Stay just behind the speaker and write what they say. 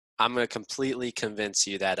I'm going to completely convince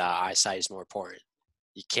you that eyesight is more important.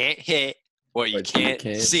 You can't hit what you can't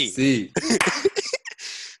see.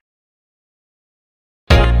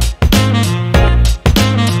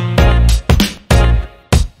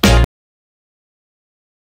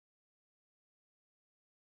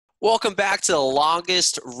 Welcome back to the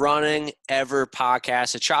longest running ever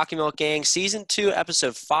podcast, the Chalky Milk Gang, Season 2,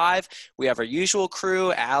 Episode 5. We have our usual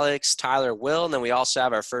crew, Alex, Tyler, Will, and then we also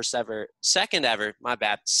have our second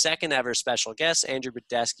ever special guest, Andrew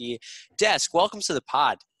Badeski. Desk, welcome to the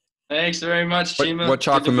pod. Thanks very much, Chima. What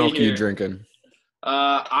chocolate milk are you drinking?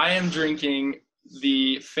 I am drinking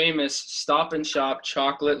the famous Stop and Shop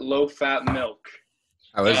chocolate low-fat milk.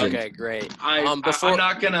 How is it? Okay, great. I'm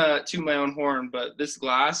not going to toot my own horn, but this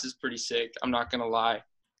glass is pretty sick. I'm not going to lie.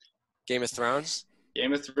 Game of Thrones?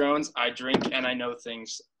 Game of Thrones, I drink and I know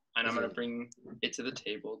things, and I'm going to bring it to the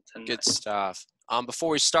table tonight. Good stuff. Before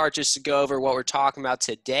we start, just to go over what we're talking about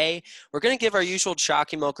today, we're going to give our usual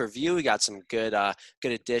Chalky Milk review. We got some good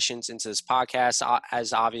additions into this podcast,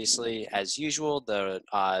 as usual, the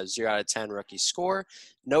 0 out of 10 rookie score,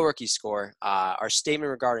 no rookie score. Our statement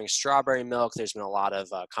regarding strawberry milk, there's been a lot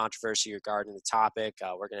of controversy regarding the topic.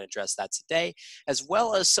 We're going to address that today, as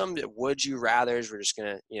well as some would you rathers. We're just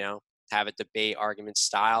going to, have a debate argument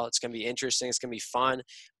style. It's going to be interesting. It's going to be fun.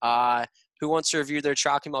 Who wants to review their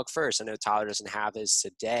Chalky Milk first? I know Tyler doesn't have his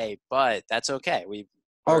today, but that's okay.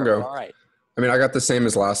 I'll go. All right. I mean, I got the same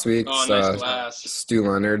as last week's. Oh, nice glass. Stu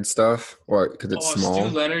Leonard stuff. What? Because it's small.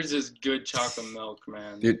 Stu Leonard's is good chocolate milk,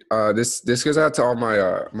 man. Dude, this goes out to all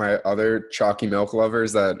my my other chalky milk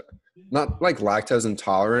lovers that not like lactose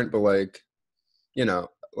intolerant, but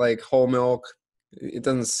like whole milk. It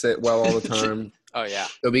doesn't sit well all the time. Oh yeah.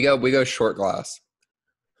 So we go short glass.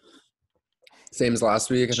 Same as last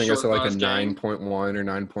week. I think I said like a 9.1 or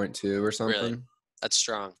 9.2 or something. Really? That's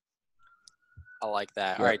strong. I like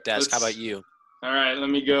that. All right, Des, how about you? All right, let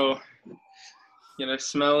me go. Can I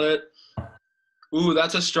smell it? Ooh,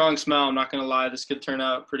 that's a strong smell. I'm not going to lie. This could turn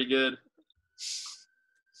out pretty good.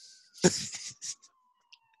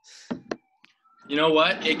 You know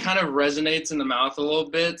what? It kind of resonates in the mouth a little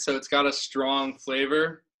bit, so it's got a strong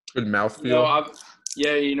flavor. Good mouthfeel.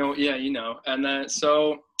 And then,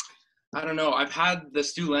 so, I don't know. I've had the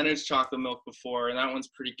Stu Leonard's chocolate milk before, and that one's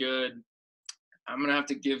pretty good. I'm going to have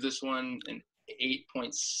to give this one an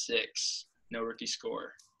 8.6. No rookie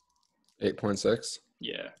score. 8.6?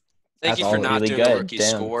 Yeah. Thank you for not doing a rookie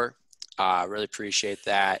score. Really appreciate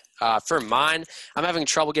that. For mine, I'm having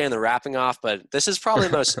trouble getting the wrapping off, but this is probably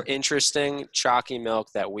the most interesting chalky milk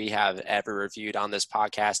that we have ever reviewed on this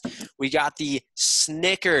podcast. We got the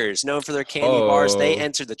Snickers, known for their candy bars. They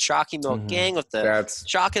entered the Chalky Milk Gang with the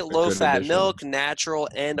chocolate low-fat milk, natural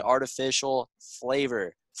and artificial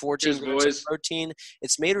flavor. 14 grams of protein.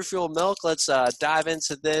 It's made with real milk. Let's dive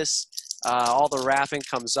into this. All the wrapping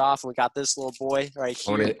comes off, and we got this little boy right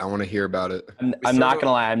here. I want to hear about it. I'm not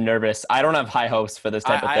gonna lie, I'm nervous. I don't have high hopes for this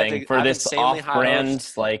type of thing. For this off-brand,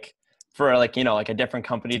 for a different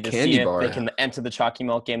company to see if they can enter the Chalky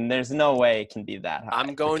Milk game. There's no way it can can be that high.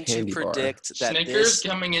 I'm going to predict that Snickers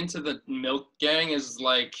coming into the milk gang is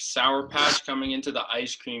like Sour Patch coming into the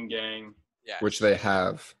ice cream gang. Yeah. Which they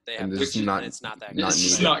have. And it's not that good.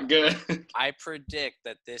 It's not good. I predict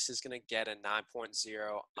that this is going to get a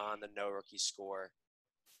 9.0 on the no rookie score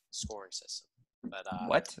scoring system. But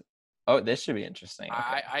what? Oh, this should be interesting.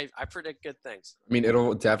 Okay. I predict good things. I mean,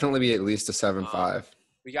 it'll definitely be at least a 7.5.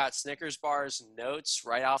 We got Snickers bars notes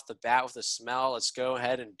right off the bat with the smell. Let's go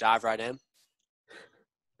ahead and dive right in.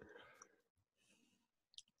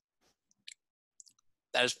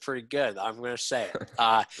 That is pretty good. I'm going to say it.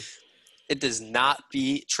 It does not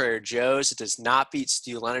beat Trader Joe's. It does not beat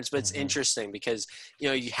Stu Leonard's, but it's interesting because,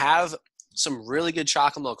 you have some really good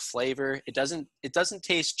chocolate milk flavor. It doesn't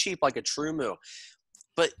taste cheap like a True Moo,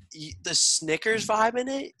 but the Snickers vibe in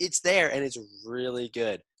it, it's there and it's really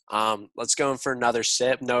good. Let's go in for another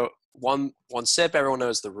sip. No, one sip. Everyone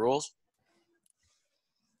knows the rules.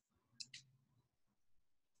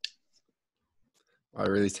 I'm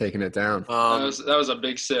really taking it down. That was a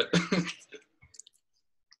big sip.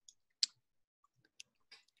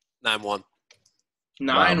 9-1.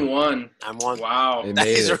 9-1. 9-1. Wow. That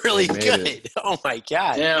is really good. Oh my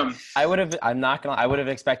God. Damn. I would have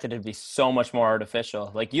expected it to be so much more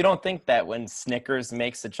artificial. Like, you don't think that when Snickers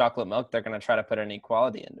makes the chocolate milk, they're going to try to put any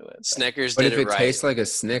quality into it. Snickers but did if it right. tastes like a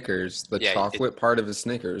Snickers, the chocolate part of a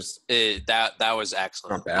Snickers. That was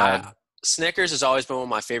excellent. Not bad. Snickers has always been one of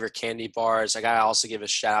my favorite candy bars. I got to also give a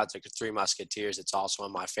shout out to Three Musketeers. It's also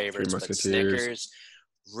one of my favorites. But Snickers,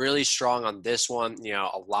 really strong on this one.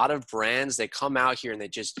 A lot of brands, they come out here and they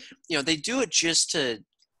just, they do it just to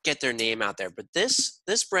get their name out there. But this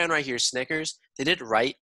brand right here, Snickers, they did it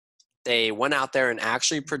right. They went out there and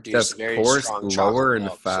actually produced very strong lower chocolate and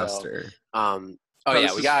milk. faster.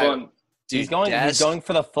 We got fun. Dude, he's going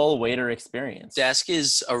for the full waiter experience. Desk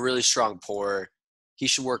is a really strong pourer. He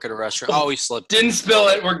should work at a restaurant. Oh, he slipped. Didn't spill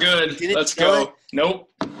it. We're good. Let's go. It? Nope.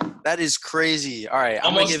 That is crazy. All right,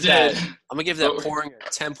 I'm Almost gonna give that pouring a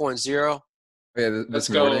 10.0. Yeah, this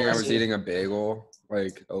morning I was eating a bagel,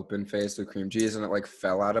 like open faced with cream cheese, and it like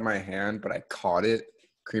fell out of my hand, but I caught it.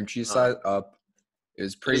 Cream cheese side up. It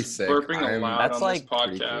was pretty sick. Burping aloud on this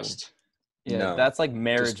podcast. Cool. Yeah, that's like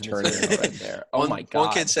marriage material right there. Oh my god.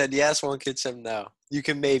 One kid said yes, one kid said no. You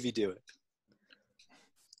can maybe do it.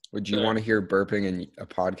 Would you want to hear burping in a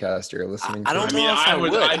podcast you're listening to? I don't know if I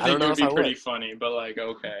would. I think it would be pretty funny, but like,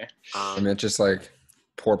 okay. I mean, it's just like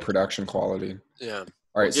poor production quality. Yeah.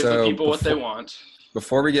 All right, give the people what they want.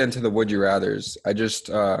 Before we get into the would you rathers, I just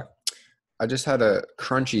had a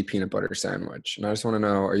crunchy peanut butter sandwich, and I just want to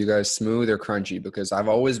know: are you guys smooth or crunchy? Because I've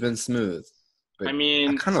always been smooth. But I mean,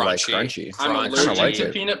 I kind of like crunchy. I'm allergic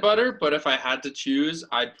to peanut butter, but if I had to choose,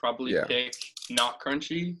 I'd probably pick not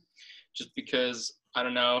crunchy, just because I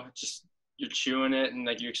don't know, just you're chewing it and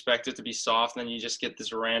like you expect it to be soft, and then you just get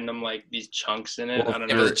this random like these chunks in it. Well, I don't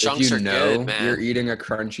know. The chunks are good, man. You're eating a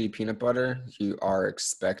crunchy peanut butter, you are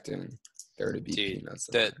expecting there to be peanuts.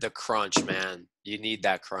 The crunch, man. You need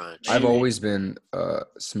that crunch. I've always been a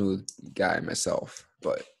smooth guy myself,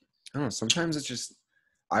 but I don't know. Sometimes it's just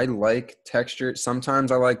I like texture.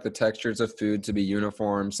 Sometimes I like the textures of food to be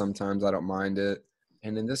uniform. Sometimes I don't mind it,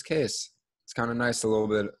 and in this case, it's kind of nice. A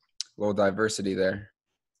little diversity there.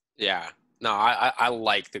 Yeah. No, I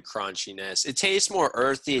like the crunchiness. It tastes more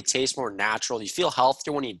earthy. It tastes more natural. You feel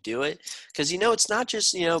healthier when you do it because, it's not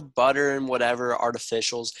just, butter and whatever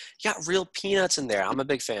artificials. You got real peanuts in there. I'm a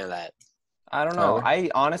big fan of that. I don't know.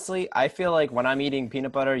 I feel like when I'm eating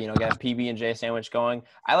peanut butter, get a PB&J sandwich going,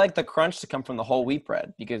 I like the crunch to come from the whole wheat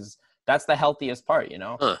bread because that's the healthiest part, I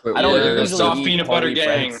don't usually soft peanut butter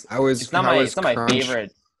gang. It's not my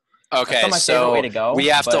favorite. Okay, so way to go, we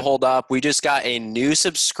have to hold up. We just got a new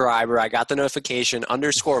subscriber. I got the notification,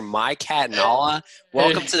 _MyCatNala.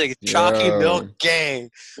 Welcome to the Chalky Milk Gang.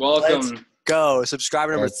 Welcome. Let's go.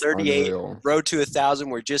 Subscriber number 38. Unreal. Road to 1,000.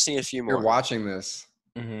 We're just need a few more. You're watching this.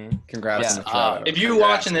 Mm-hmm. Congrats. If you're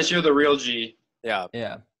watching this, you're the real G. Yeah.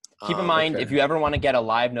 Yeah. Keep in mind, if you ever want to get a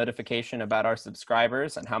live notification about our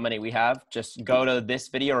subscribers and how many we have, just go to this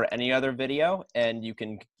video or any other video, and you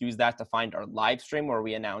can use that to find our live stream where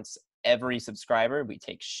we announce every subscriber. We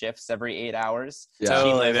take shifts every 8 hours. Yeah.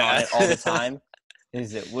 Totally, man. On it all the time.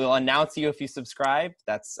 We'll announce you if you subscribe.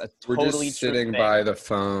 That's a totally We're just sitting by the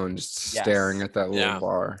phone, just staring at that little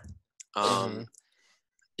bar.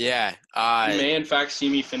 Yeah. You may, in fact, see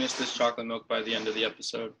me finish this chocolate milk by the end of the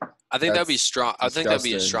episode. I think that'd be strong. I think that'd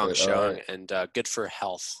be a strong showing and good for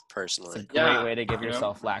health, personally. It's a great way to give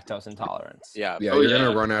yourself lactose intolerance. Yeah. Yeah, you're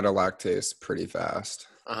gonna run out of lactase pretty fast.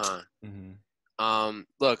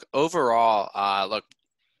 Look, overall,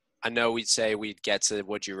 I know we'd get to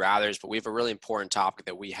would you rathers, but we have a really important topic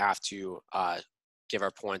that we have to give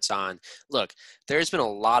our points on. Look, there's been a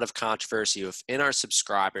lot of controversy within our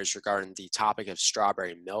subscribers regarding the topic of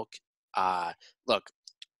strawberry milk. Look,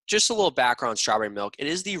 just a little background on strawberry milk. It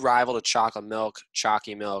is the rival to chocolate milk,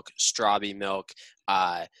 chalky milk, strawberry milk.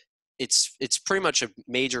 It's pretty much a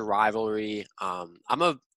major rivalry.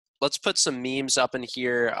 Let's put some memes up in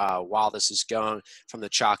here while this is going from the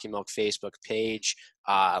Chalky Milk Facebook page.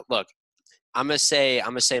 Look, I'm gonna say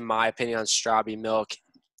my opinion on strawberry milk.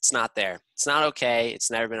 It's not there. It's not okay. It's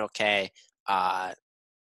never been okay.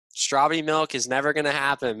 Strawberry milk is never gonna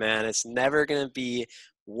happen, man. It's never gonna be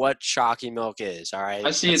what chalky milk is. All right. I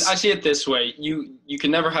see it this way. You can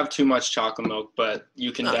never have too much chocolate milk, but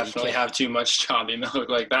you can definitely have too much strawberry milk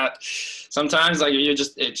like that. Sometimes it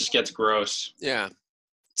just gets gross. Yeah.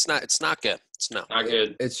 It's not good. It's not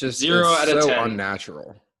good. It's just 0 out of 10.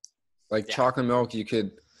 Unnatural. Like chocolate milk, you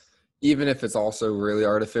could, even if it's also really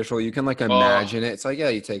artificial, you can imagine it. It's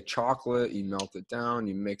you take chocolate, you melt it down,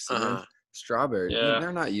 you mix it in. Strawberry. Yeah.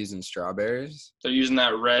 They're not using strawberries. They're using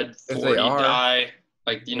that red 40 dye,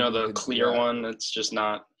 the clear one. It's just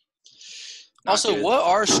not also, good. What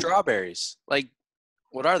are strawberries?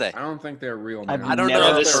 What are they? I don't think they're real. I don't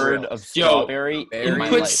know this heard of strawberry. You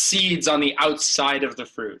put seeds on the outside of the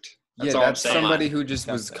fruit. That's all I'm saying. Somebody who just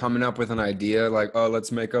was coming up with an idea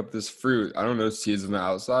let's make up this fruit. I don't know, seeds on the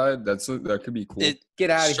outside. That could be cool. Get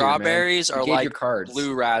out of here, strawberries are like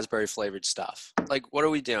blue raspberry flavored stuff. What are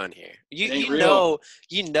we doing here? You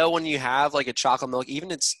know when you have a chocolate milk,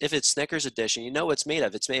 even if it's Snickers edition, you know what it's made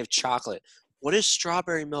of. It's made of chocolate. What is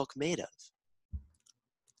strawberry milk made of?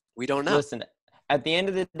 We don't know. Listen, at the end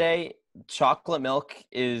of the day, chocolate milk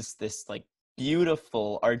is this like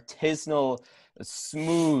beautiful, artisanal,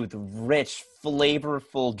 smooth, rich,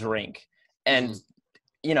 flavorful drink. And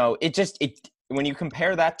you know, it when you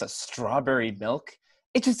compare that to strawberry milk,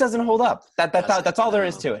 it just doesn't hold up. That's all there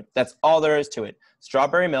is to it. That's all there is to it.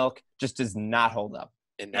 Strawberry milk just does not hold up.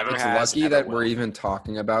 It never It's has. lucky Never that will. we're even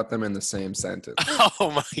talking about them in the same sentence.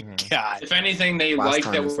 Oh my God. If anything, they Last like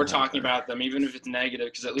time that this we're happened. talking about them, even if it's negative,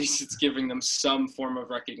 because at least it's giving them some form of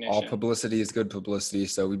recognition. All publicity is good publicity,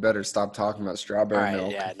 so we better stop talking about All strawberry right,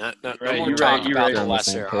 milk. yeah, no Right, more you're talk right, you're about right. the On the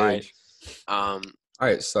same lesser. All right. page. All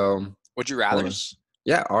right, so Would you rather?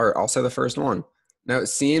 yeah, I'll say the first one. Now it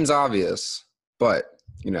seems obvious, but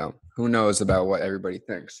you know, who knows about what everybody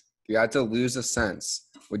thinks. If you had to lose a sense,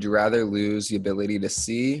 would you rather lose the ability to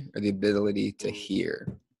see or the ability to hear?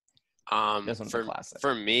 This one's a classic.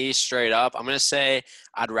 For me, straight up, I'm gonna say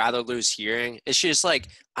I'd rather lose hearing. It's just like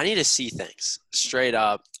I need to see things straight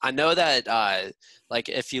up. I know that like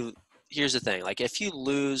here's the thing, like if you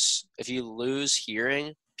lose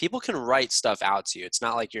hearing, people can write stuff out to you. It's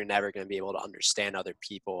not like you're never gonna be able to understand other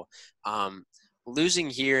people. Losing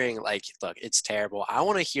hearing, like, look, it's terrible. I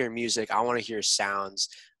want to hear music. I want to hear sounds,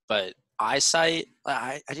 but eyesight,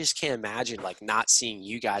 I just can't imagine like not seeing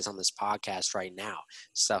you guys on this podcast right now,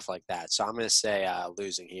 stuff like that. So I'm going to say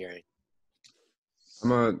losing hearing.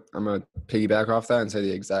 I'm gonna piggyback off that and say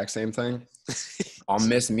the exact same thing. I'll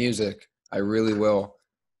miss music. I really will.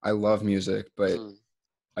 I love music, but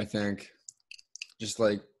I think just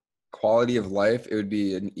like quality of life, it would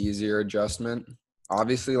be an easier adjustment.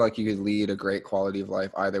 Obviously, like you could lead a great quality of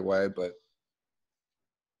life either way, but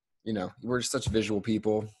you know, we're just such visual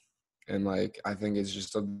people, and like I think it's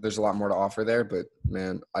just there's a lot more to offer there. But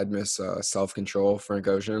man, I'd miss self-control, Frank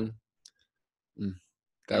Ocean.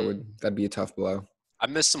 That'd be a tough blow. I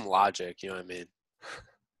miss some logic, you know what I mean?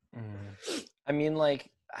 I mean, like,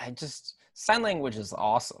 sign language is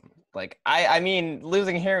awesome. Like, I mean,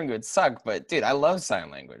 losing hearing would suck, but dude, I love sign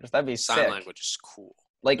language. That'd be Sign sick. language is cool.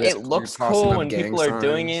 Like, You're it looks tossing cool up when gang people are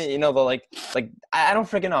doing signs. it. You know, I don't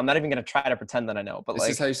freaking know. I'm not even gonna try to pretend that I know. But This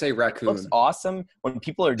like, is how you say it looks raccoon. awesome when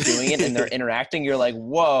people are doing it and they're interacting. You're like,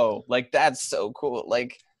 whoa, like that's so cool.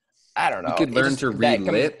 Like, I don't know. You could It learn just- to that read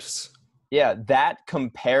lips. Yeah, that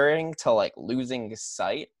comparing to like losing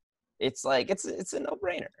sight, it's like it's a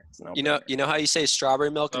no-brainer. It's a no-brainer. You know how you say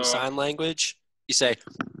strawberry milk in sign language? You say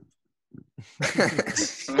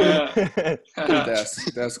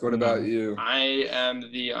Desk, what about you? I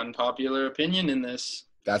am the unpopular opinion in this.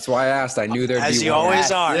 That's why I asked. I knew there'd as be you one.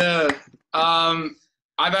 always are. Yeah.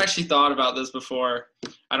 I've actually thought about this before.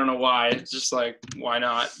 I don't know why. It's just like, why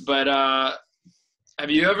not? But have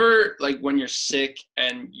you ever, like, when you're sick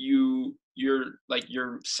and you're like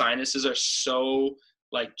your sinuses are so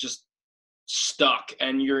like just stuck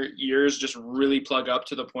and your ears just really plug up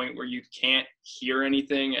to the point where you can't hear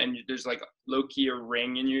anything and there's like low-key a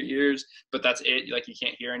ring in your ears, but that's it, like you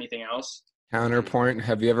can't hear anything else? Counterpoint,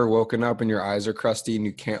 have you ever woken up and your eyes are crusty and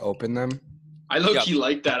you can't open them? I low-key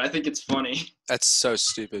like that. I think it's funny. That's so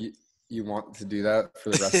stupid. You want to do that for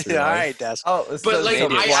the rest of your All life? right, Des. Oh, But like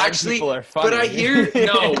maybe I blind actually, people are but I funny. hear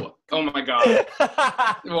no. Oh my god!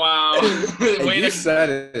 Wow. Hey, Wait you a said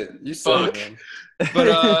it. You said it, Fuck.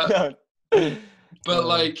 man. But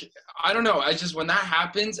like I don't know. I just when that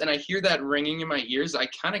happens and I hear that ringing in my ears, I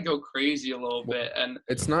kind of go crazy a little bit. And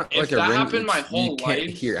It's not If like a that ring. happened my you whole can't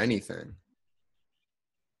life- hear anything.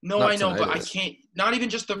 no, Not I know, but I tinnitus. can't. Not even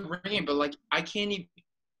just the ringing, but like I can't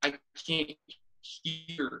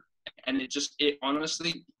hear, and it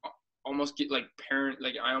honestly almost get like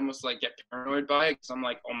I almost like get paranoid by it because I'm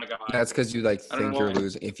like, oh my god. That's because you like I don't think know you're why.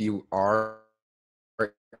 losing.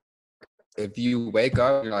 If you wake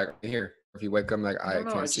up, you're like here. If you wake up, like I don't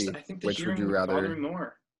know, can't see. I think the Which would hearing you would bother me rather?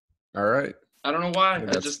 more. All right. I don't know why.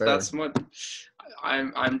 think that's fair. That's what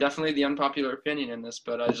I'm definitely the unpopular opinion in this,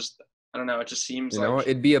 but I don't know. It just seems You like know,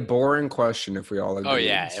 it'd be a boring question if we all agreed. Oh,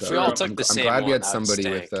 yeah, if we all took the I'm same glad we one, had that would somebody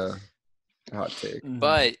stink. with a hot take.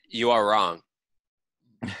 But you are wrong.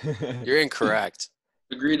 You're incorrect.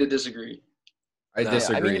 agree to disagree. I No.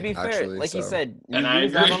 disagree. I mean, to be fair, actually, like you so. said, you And I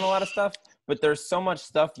lose out agree. on a lot of stuff, but there's so much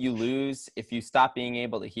stuff you lose if you stop being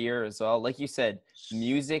able to hear as well. Like you said,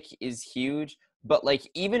 music is huge, but like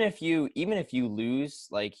even if you lose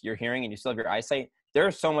like your hearing and you still have your eyesight,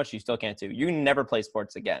 there's so much you still can't do. You can never play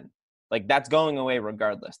sports again. Like that's going away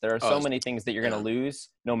regardless. There are so many things that you're gonna lose,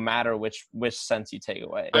 no matter which sense you take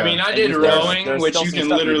away. I mean, I And did there's rowing, which still you some can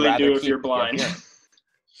stuff you'd literally rather do if keep you're your blind. hearing.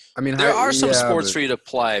 I mean, There are some yeah, sports but for you to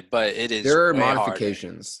play, but it is there are way harder.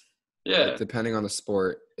 modifications. Yeah. Like, depending on the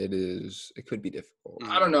sport, it could be difficult.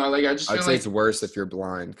 I don't know. Like, I just feel I'd say like it's worse if you're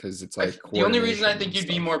blind because it's like the only reason I coordination think and you'd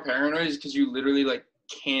be stuff. more paranoid is because you literally like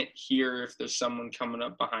can't hear if there's someone coming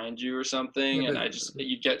up behind you or something, Yeah, and but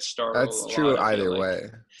you get startled. That's a true lot, I feel either like. way.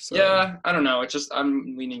 So. Yeah, I don't know. It's just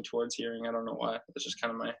I'm leaning towards hearing. I don't know why. It's just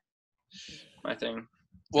kind of my thing.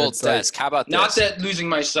 Well, It's like- Desk, how about this? Not that losing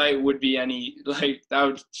my sight would be any like that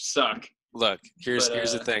would suck. Look, here's But,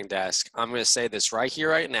 the thing, Desk. I'm going to say this right here,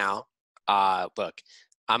 right now. Look,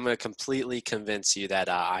 I'm going to completely convince you that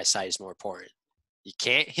eyesight is more important. You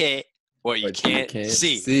can't hit what you But can't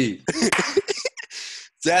see.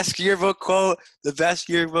 Desk yearbook quote, the best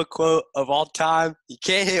yearbook quote of all time. You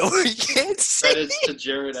can't hit what you can't see. Credits to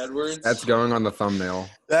Jared Edwards. That's going on the thumbnail.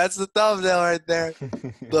 That's the thumbnail right there.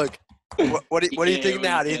 Look, what do you can't think hit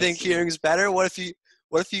now? what Do you you can't think see. hearing's better? What if you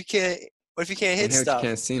can't Can't hit hit what stuff? you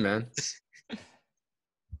can't see, man.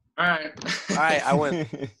 All right. All right, I win.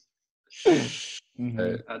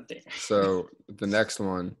 Right. God damn. So the next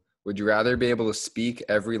one, would you rather be able to speak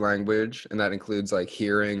every language, and that includes like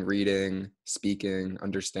hearing, reading, speaking,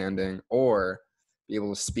 understanding, or be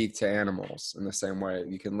able to speak to animals in the same way?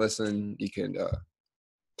 You can listen, you can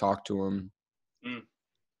talk to them.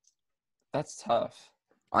 That's tough.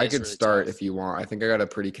 I It's could really start tough. if you want. I think I got a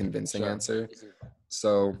pretty convincing Sure. answer.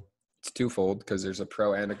 So it's twofold because there's a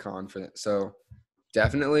pro and a con for it. So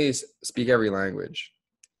definitely speak every language.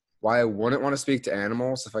 Why I wouldn't want to speak to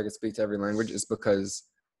animals if I could speak to every language is because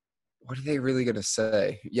what are they really going to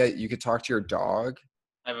say? Yeah, you could talk to your dog,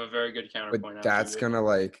 I have a very good but counterpoint. that's after you.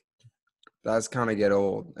 going to that's kind of get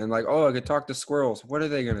old. And like, oh, I could talk to squirrels. What are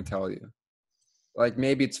they going to tell you? Like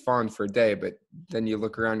maybe it's fun for a day, but then you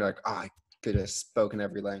look around, you're like, oh, I could have spoken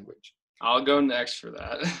every language. I'll go next for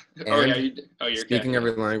that. And you're speaking okay.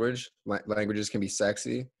 every language, languages can be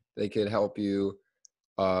sexy. They could help you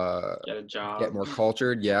Get a job. get more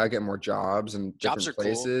cultured, get more jobs in Jobs different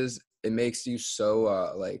are cool. places. It makes you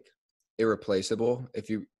so like irreplaceable.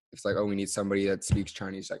 It's like, oh, we need somebody that speaks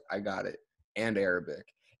Chinese, like I got it, and Arabic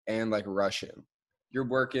and like Russian. You're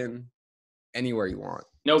working anywhere you want.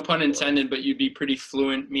 No pun intended, but you'd be pretty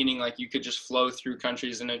fluent, meaning like you could just flow through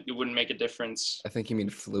countries and it wouldn't make a difference. I think you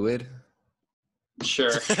mean fluid.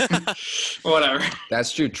 Sure. Whatever.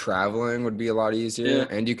 That's true. Traveling would be a lot easier, Yeah.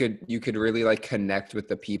 and you could really like connect with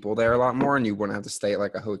the people there a lot more, and you wouldn't have to stay at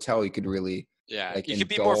like a hotel. You could really Yeah, like you could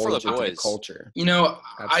be more for the indulge into boys. culture. You know,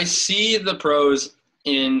 I Absolutely. see the pros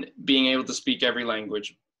in being able to speak every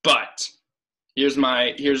language, but here's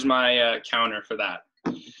my counter for that.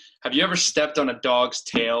 Have you ever stepped on a dog's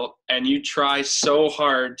tail and you try so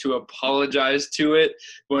hard to apologize to it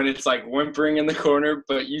when it's like whimpering in the corner,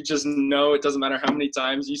 but you just know it doesn't matter how many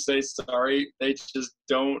times you say sorry, they just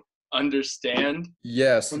don't understand?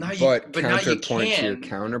 Yes, Well, now you- but but now you counterpoint to your can.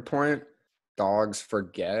 counterpoint, dogs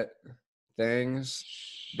forget things.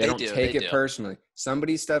 They don't take it personally.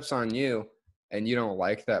 Somebody steps on you and you don't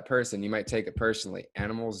like that person, you might take it personally.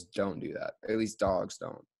 Animals don't do that. At least dogs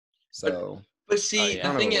don't. So But see,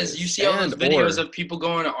 yeah. the thing is, you see all those videos of people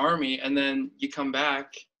going to army and then you come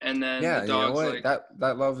back and then yeah, the you know dog's what? like,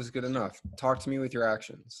 That love is good enough. Talk to me with your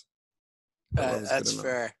actions. That love is good That's enough.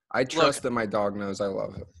 fair. I trust that my dog knows I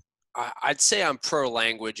love him. I'd say I'm pro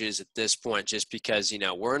languages at this point just because,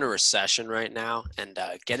 we're in a recession right now, and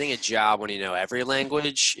getting a job when you know every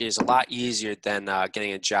language is a lot easier than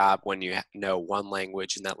getting a job when you know one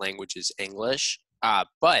language and that language is English.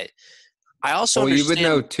 But I also You would understand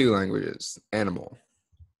know 2 languages. Animal.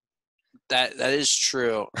 that is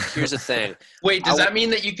true. Here's the thing. wait, does that mean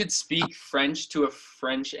that you could speak French to a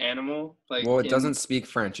French animal? Like, Well, it doesn't speak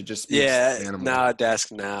French. It just speaks animal. No, Desk,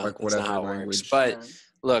 no. Like That's whatever not how it language. works. But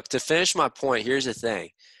look, to finish my point, here's the thing.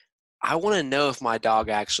 I want to know if my dog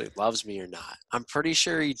actually loves me or not. I'm pretty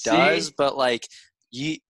sure he does, but like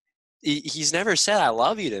he's never said I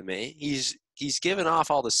love you to me. He's given off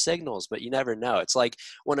all the signals, but you never know. It's like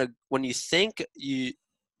when you think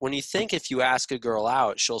if you ask a girl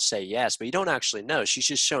out, she'll say yes, but you don't actually know. She's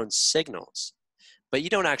just showing signals. But you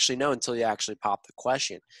don't actually know until you actually pop the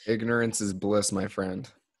question. Ignorance is bliss, my friend.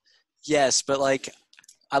 Yes, but like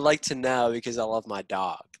I like to know because I love my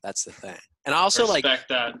dog. That's the thing. And I also respect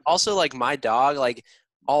that. Also like my dog, like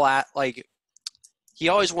he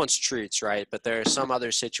always wants treats, right? But there are some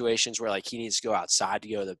other situations where like he needs to go outside to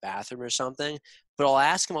go to the bathroom or something. But I'll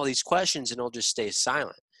ask him all these questions and he'll just stay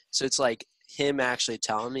silent. So it's like him actually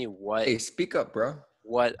telling me what Hey, speak up, bro.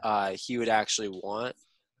 What he would actually want.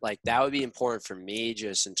 Like that would be important for me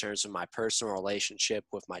just in terms of my personal relationship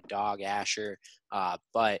with my dog Asher.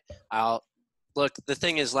 But the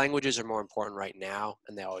thing is languages are more important right now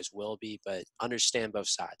and they always will be, but understand both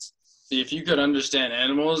sides. See, if you could understand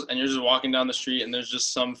animals and you're just walking down the street and there's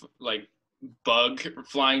just some like bug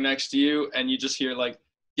flying next to you and you just hear like,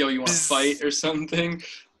 yo, you want to fight or something?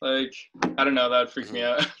 Like, I don't know, that would freak me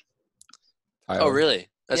out. Oh, really?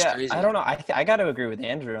 That's crazy. I don't know. I got to agree with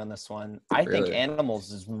Andrew on this one. I think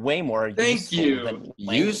animals is way more useful than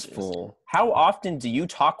useful. How often do you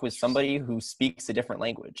talk with somebody who speaks a different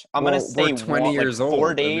language? I'm going to say 20 years old.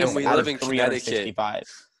 4 days and we out live of in 365.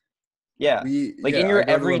 Yeah. In your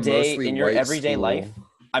everyday life,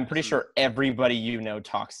 I'm pretty sure everybody you know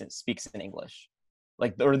speaks in English.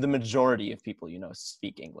 Like, or the majority of people you know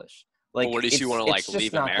speak English. Like, what if you want to like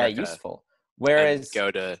leave America? Not that useful. Whereas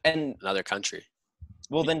go to another country.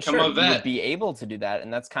 Well, then sure, you would be able to do that,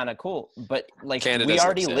 and that's kind of cool. But like, we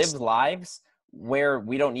already lived lives where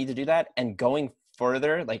we don't need to do that, and going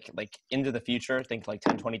further, like into the future, think like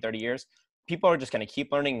 10, 20, 30 years, people are just going to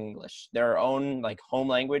keep learning English. Their own like home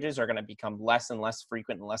languages are going to become less and less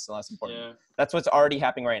frequent and less important. Yeah. That's what's already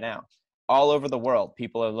happening right now. All over the world,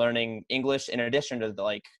 people are learning English in addition to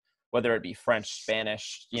like, whether it be French,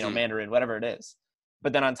 Spanish, Mandarin, whatever it is.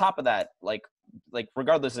 But then on top of that, like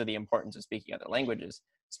regardless of the importance of speaking other languages,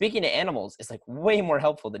 speaking to animals is like way more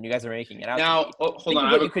helpful than you guys are making it out. Now, hold on,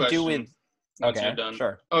 I have a question. Okay, you're done.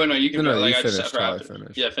 Sure. Oh no, you can go. Like, finish.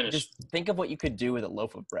 Yeah, finish. Just think of what you could do with a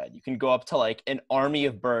loaf of bread. You can go up to like an army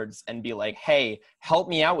of birds and be like, "Hey, help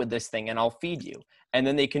me out with this thing, and I'll feed you." And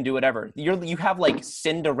then they can do whatever. You have like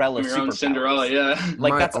Cinderella. Your own Cinderella, yeah.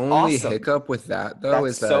 Like, that's only awesome. hiccup with that though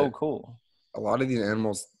is that so cool. A lot of these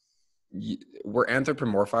animals, we're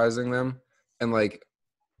anthropomorphizing them, and like,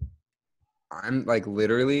 I'm like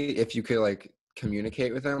literally, if you could like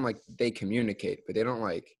communicate with them, like they communicate, but they don't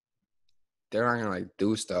like. They're not gonna like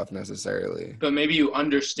do stuff necessarily. But maybe you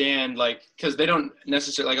understand, like, because they don't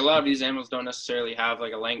necessarily, like, a lot of these animals don't necessarily have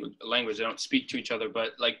like a language. They don't speak to each other, but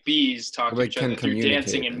like bees talk to each other through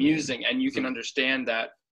dancing and music, and you can understand that,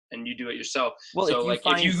 and you do it yourself. Well, so like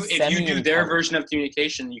if you do their version of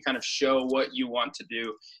communication, you kind of show what you want to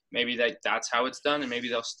do. Maybe that's how it's done, and maybe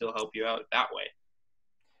they'll still help you out that way.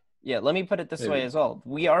 Yeah, let me put it this way as well.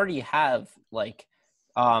 We already have like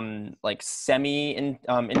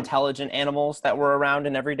semi-intelligent animals that were around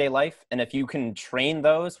in everyday life. And if you can train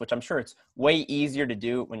those, which I'm sure it's way easier to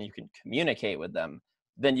do when you can communicate with them,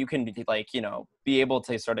 then you can be like, be able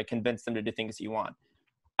to sort of convince them to do things you want.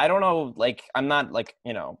 I don't know, like, I'm not like,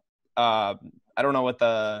 I don't know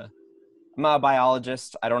I'm not a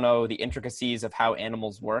biologist. I don't know the intricacies of how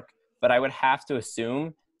animals work, but I would have to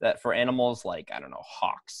assume that for animals like, I don't know,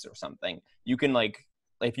 hawks or something, you can like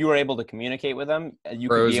if you were able to communicate with them, you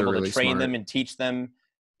could be able to train them and teach them.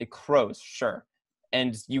 Crows, sure.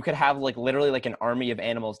 And you could have like literally like an army of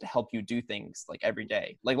animals to help you do things like every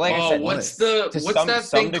day. Like I said, what's that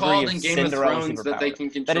thing called in Game of Thrones that they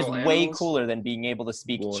can control? That is animals? Way cooler than being able to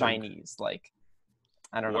speak Chinese. Like,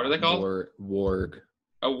 I don't know. What are they called? Warg.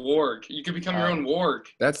 A warg. You could become your own warg.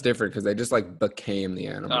 That's different because they just like became the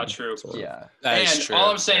animal. Oh, true. Sort of. Yeah. And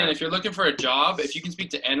all I'm saying, if you're looking for a job, if you can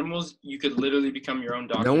speak to animals, you could literally become your own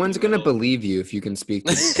doctor. No one's gonna believe you if you can speak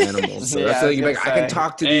to animals. So that's like I can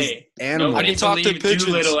talk to these animals. I can talk to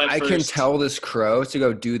pigeons. I can tell this crow to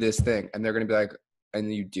go do this thing, and they're gonna be like,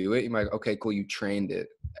 and you do it. You're like, okay, cool, you trained it.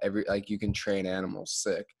 You can train animals.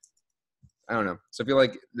 Sick. I don't know. So I feel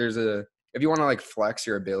like if you want to like flex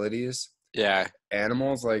your abilities. Yeah.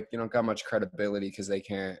 Animals, like, you don't got much credibility because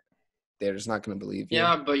they're just not going to believe you.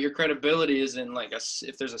 Yeah, but your credibility is in like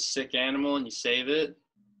if there's a sick animal and you save it.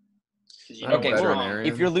 Okay, well,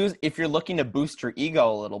 if you're looking to boost your ego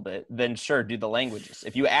a little bit, then sure, do the languages.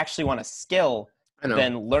 If you actually want a skill,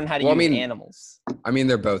 then learn how to use animals. I mean,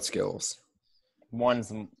 they're both skills.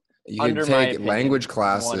 You can take language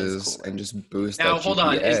classes and just boost Now, that hold GPA.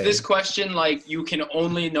 on. Is this question like you can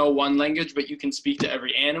only know one language, but you can speak to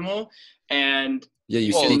every animal? And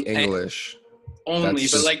you speak English. Only,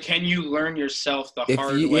 but like, can you learn yourself the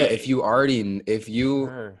hard way? Yeah, if you already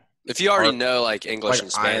know like English and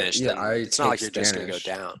Spanish, then it's not like you're just going to go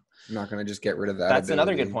down. I'm not going to just get rid of that. That's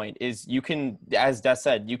another good point is you can, as Des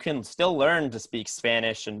said, you can still learn to speak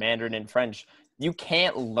Spanish and Mandarin and French. You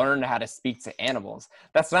can't learn how to speak to animals.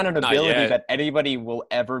 That's not an ability that anybody will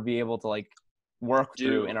ever be able to like work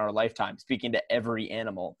through in our lifetime, speaking to every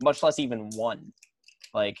animal, much less even one.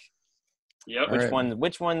 Like,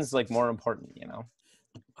 which one's like more important,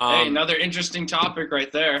 Hey, another interesting topic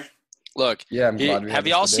right there. Look, I'm glad have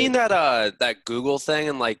y'all seen that Google thing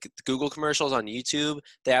and like Google commercials on YouTube?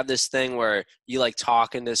 They have this thing where you like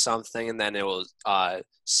talk into something and then it will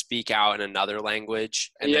speak out in another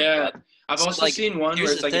language. And I've also seen one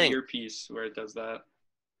where it's like an earpiece where it does that.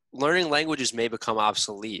 Learning languages may become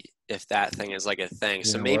obsolete if that thing is like a thing.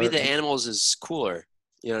 So maybe the animals is cooler.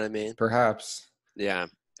 You know what I mean? Perhaps. Yeah.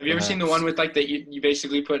 Have you ever seen the one with like you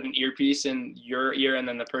basically put an earpiece in your ear and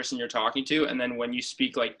then the person you're talking to, and then when you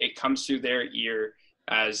speak, like it comes through their ear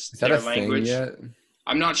as Is that their a language? thing yet?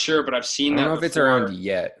 I'm not sure, but I've seen I that don't know if before. it's around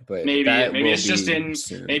yet, but maybe will it's just be in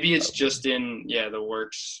soon, maybe it's probably. just in the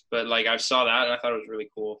works. But like I saw that and I thought it was really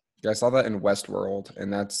cool. Yeah, I saw that in Westworld,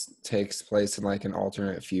 and that takes place in like an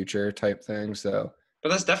alternate future type thing. So, But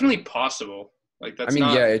that's definitely possible. Like that's I mean,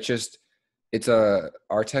 not. yeah, it's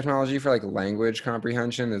our technology for like language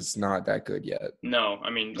comprehension is not that good yet. No, I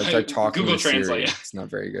mean, Like our talking Google to Siri, Translate. it's not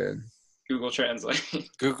very good. Google Translate.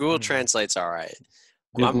 Google Translate's all right.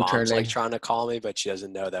 My Google mom's Translate. like trying to call me, but she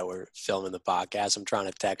doesn't know that we're filming the podcast. I'm trying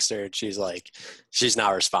to text her, and she's not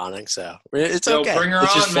responding. So it's okay. Bring her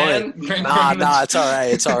it's just on, funny. man. Nah, it's all right.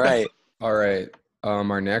 It's all right. All right.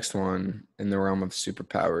 Our next one in the realm of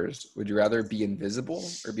superpowers. Would you rather be invisible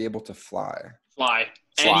or be able to fly? Fly.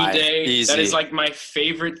 Fly. Any day. Easy. That is like my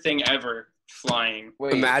favorite thing ever. Flying.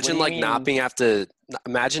 Wait, Imagine what do you mean?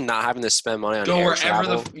 imagine not having to spend money on Go air wherever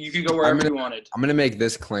travel. you could go wherever you wanted. I'm gonna make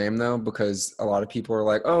this claim though, because a lot of people are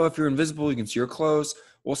like, "Oh, if you're invisible, you can see your clothes."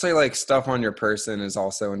 We'll say like stuff on your person is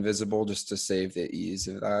also invisible, just to save the ease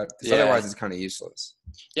of that. Because otherwise, it's kind of useless.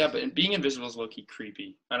 Yeah, but being invisible is low-key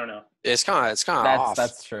creepy. I don't know. It's kind of off.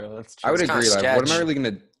 That's true. That's true. I would It's kinda agree. Like, what am I sketch. really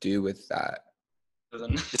gonna do with that?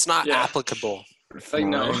 It's not Yeah. applicable. Like,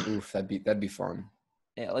 no. Flying? Oof, that'd be fun.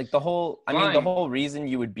 Yeah, like the whole reason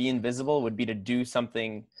you would be invisible would be to do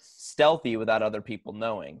something stealthy without other people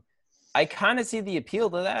knowing. I kind of see the appeal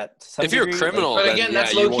to that. To some If you're a degree. criminal, But then again, yeah,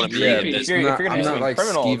 that's you low-key want to be creepy. invisible. If you're gonna do something like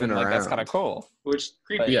criminal, skeeving then, like that's around. kind of cool. Which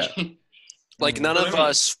creepy. Yeah. Like none What of do you mean?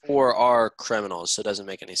 us four are criminals, so it doesn't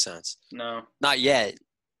make any sense. No. Not yet.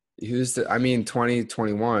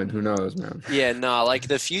 2021. Who knows, man? Yeah, no, like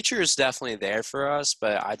the future is definitely there for us,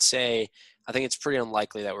 but I think it's pretty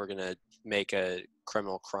unlikely that we're gonna make a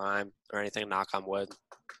criminal crime or anything. Knock on wood.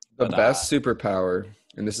 The But, best superpower,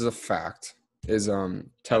 and this is a fact, is That's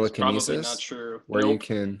telekinesis. probably not true. Where Nope. you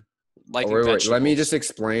can like wait, let me vegetables. just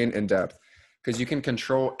explain in depth, because you can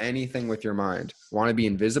control anything with your mind. Want to be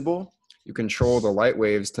invisible? You control the light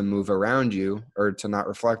waves to move around you or to not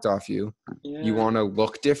reflect off you. Yeah. You want to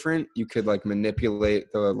look different? You could like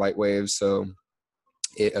manipulate the light waves so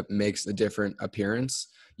it makes a different appearance.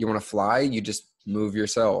 You want to fly? You just move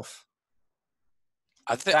yourself.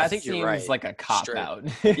 I That think seems you're right. like a cop Straight. out.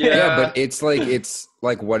 Yeah, but it's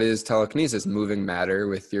like what is telekinesis? Moving matter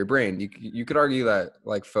with your brain. You could argue that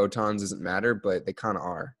like photons doesn't matter, but they kind of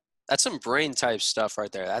are. That's some brain type stuff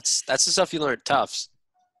right there. That's the stuff you learn at Tufts.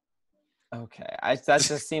 Okay, that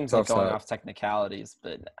just seems like Tough going side. off technicalities,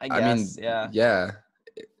 but I I mean, guess yeah. yeah,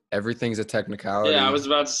 everything's a technicality. Yeah, I was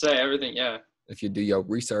about to say everything. Yeah. If you do your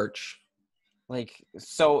research. Like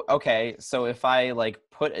so if I like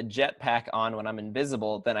put a jetpack on when I'm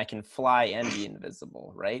invisible, then I can fly and be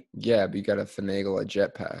invisible, right? Yeah, but you gotta finagle a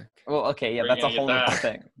jetpack. Well, okay, yeah, Where that's you a gonna whole get other that?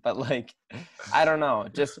 thing. But like, I don't know.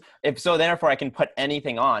 Just therefore I can put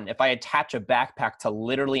anything on. If I attach a backpack to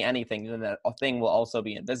literally anything, then that thing will also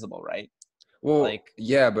be invisible, right? Well, Like-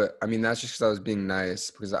 yeah, but I mean that's just because I was being nice,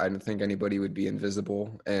 because I didn't think anybody would be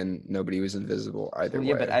invisible, and nobody was invisible either Well,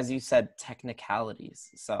 way. yeah, but as you said,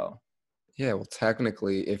 technicalities. So Yeah, well,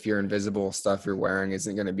 technically, if you're invisible, stuff you're wearing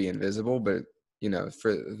isn't going to be invisible. But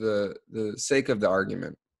for the sake of the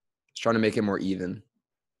argument, just trying to make it more even.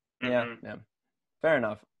 yeah, Mhm. yeah, fair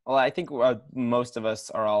enough. Well, I think most of us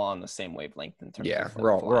are all on the same wavelength in terms Yeah, of like,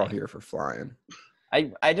 we're all flying. here for flying.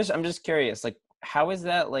 I'm just curious, like how is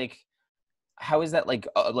that like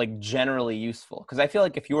generally useful? Because I feel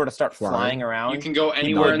like if you were to start Flying? flying around, You can go people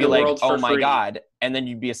anywhere would in be the like, world "Oh for my free. god!" And then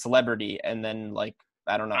you'd be a celebrity, and then like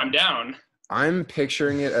I don't know. I'm down. I'm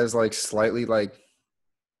picturing it as like slightly like,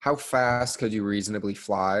 how fast could you reasonably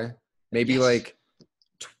fly? Maybe Yes. like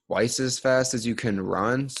twice as fast as you can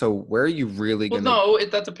run. So where are you really Well, gonna? no,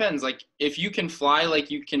 that depends. Like, if you can fly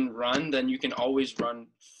like you can run, then you can always run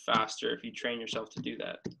faster if you train yourself to do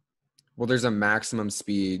that. Well, there's a maximum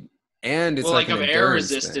speed, and it's Well, like an of air endurance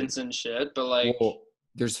thing. resistance and shit, but like, Well,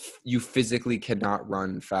 you physically cannot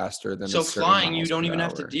run faster than so a certain flying you miles don't per even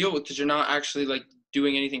have to hour. deal with because you're not actually like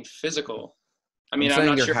doing anything physical. I mean, I'm saying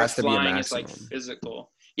not there sure has if to be a flying is like maximum.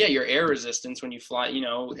 physical. Yeah, your air resistance when you fly,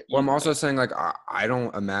 Well, I'm also saying like I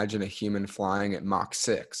don't imagine a human flying at Mach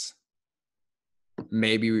 6.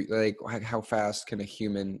 Maybe like how fast can a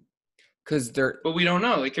human? Because they're. But we don't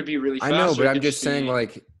know. It could be really fast. I know, or but it I'm could just saying be-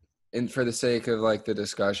 like, for the sake of like the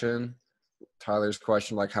discussion, Tyler's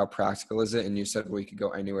question, like how practical is it? And you said, well, you could go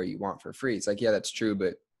anywhere you want for free. It's like, yeah, that's true,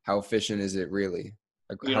 but how efficient is it really?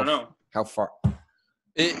 Like, we don't know. How far?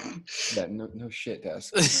 It- Yeah, no shit,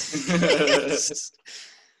 Desk.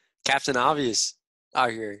 Captain Obvious.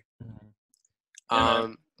 I hear.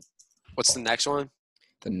 What's the next one?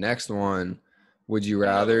 The next one, would you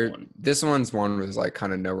Another rather? one. This one's one with like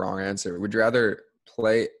kind of no wrong answer. Would you rather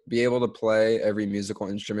be able to play every musical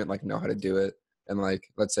instrument, like know how to do it, and like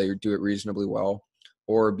let's say you do it reasonably well,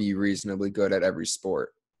 or be reasonably good at every sport?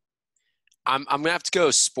 I'm gonna have to go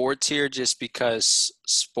sports here just because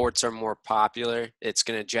sports are more popular. It's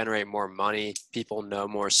gonna generate more money. People know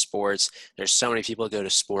more sports. There's so many people who go to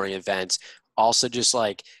sporting events. Also, just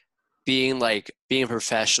being a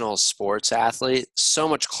professional sports athlete, so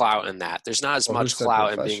much clout in that. There's not as Well, who much said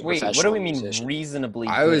clout in being a professional? Wait, what do professional we mean musician. reasonably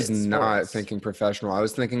I good was at not sports? thinking professional. I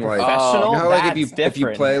was thinking like Professional? you know how like That's if you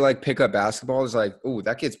different. play like pickup basketball, it's like, ooh,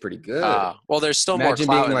 that kid's pretty good. Well, there's still Imagine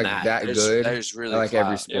more clout being in like that. good There's at really like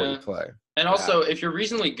every clout. sport you Yeah. play. And also, if you're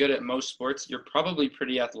reasonably good at most sports, you're probably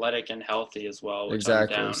pretty athletic and healthy as well, which I'm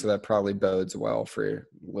Exactly. down. So that probably bodes well for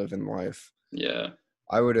living life. Yeah.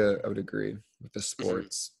 I would agree with the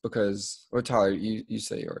sports because. Well, Tyler, you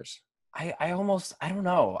say yours. I don't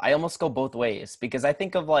know. I almost go both ways because I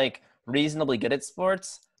think of like reasonably good at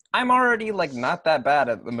sports. I'm already like not that bad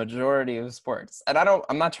at the majority of sports. And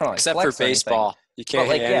I'm not trying to like Except for flex or anything. baseball. You can't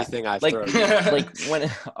like, hit yeah, anything I've like- thrown. Like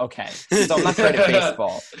when okay. So I'm not great at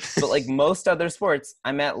baseball. But like most other sports,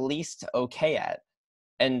 I'm at least okay at.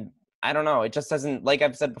 And I don't know, it just doesn't, like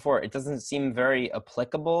I've said before, it doesn't seem very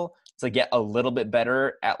applicable to get a little bit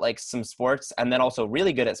better at like some sports and then also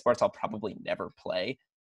really good at sports I'll probably never play.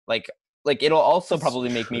 Like it'll also That's probably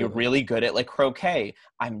make me true. really good at like croquet.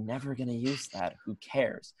 I'm never gonna use that. Who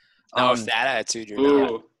cares? Now, with that attitude, you're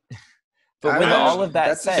not. Ooh. But with I- all of that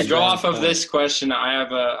that's a To said, go strong off of point. this question, I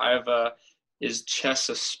have a is chess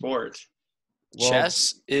a sport? Well,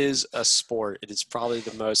 Chess is a sport. It is probably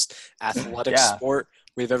the most athletic Yeah. sport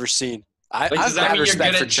we've ever seen. Like, I does have that mad mean you're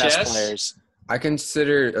respect good for at chess chess? players. I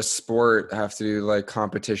consider a sport have to do like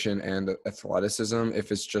competition and athleticism.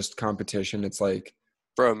 If it's just competition, it's like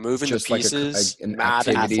Bro, moving the just like pieces, an mad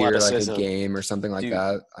activity or like a athleticism. game or something like Dude.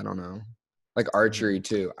 that. I don't know. Like archery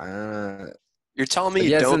too. You're telling me But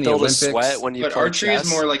you yes, in don't the build a Olympics- sweat when you But play archery chess? is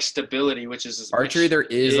more like stability, which is archery. which There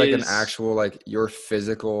is like an is- actual like your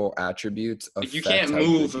physical attributes. Like you affect can't how good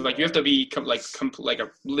move. you Like you are. have to be like a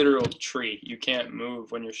literal tree. You can't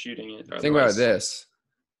move when you're shooting it. Think about otherwise- this.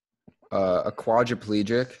 A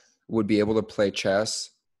quadriplegic would be able to play chess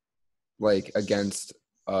like against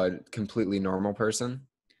a completely normal person,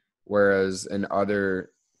 whereas in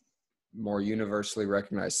other more universally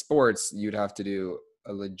recognized sports, you'd have to do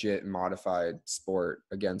a legit modified sport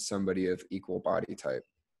against somebody of equal body type.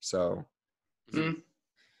 So Have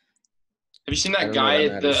you seen I that don't know, guy,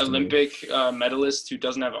 that matters the to me. Olympic medalist who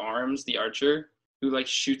doesn't have arms, the archer, who like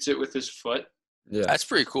shoots it with his foot? yeah. That's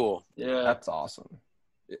pretty cool. Yeah. that's awesome.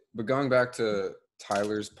 But going back to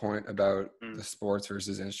Tyler's point about Mm. the sports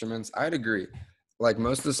versus instruments, I'd agree. Like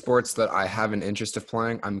most of the sports that I have an interest of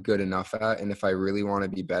playing, I'm good enough at. And if I really want to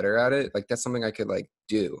be better at it, like that's something I could like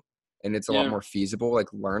do. And it's a lot Yeah. more feasible. Like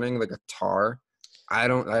learning like a guitar,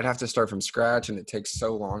 I'd have to start from scratch and it takes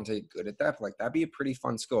so long to get good at that. But like that'd be a pretty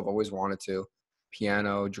fun skill. I've always wanted to.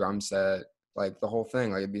 Piano, drum set, like the whole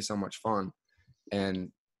thing. Like it'd be so much fun.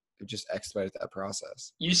 And it just expedite that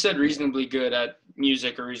process. You said reasonably good at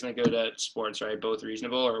music or reasonably good at sports, right? Both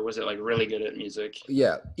reasonable, or was it like really good at music?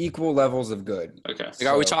 Yeah, equal levels of good. Okay. Like,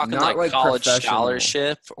 are we So, talking not like college professional.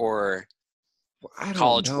 scholarship or I don't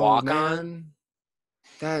college know, walk-on? man.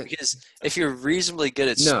 That because if you're reasonably good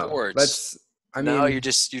at no. sports, I mean, you're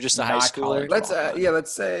just a high Not schooler. college. let's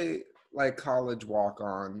let's say like college walk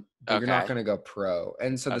on, but you're not Okay. gonna go pro.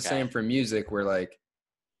 And so the Okay. same for music, where like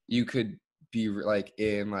you could be like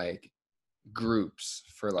in like groups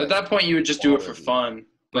for like. At that point, you would just do it for quality. fun.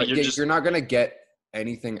 But Like you're not gonna get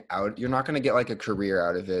anything out. You're not gonna get like a career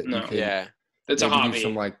out of it. No. You could Yeah, it's a maybe hobby. do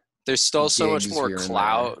some like there's still so much gigs more here and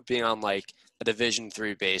clout being on like a Division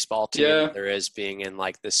III baseball team Yeah. than there is being in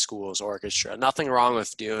like the school's orchestra. Nothing wrong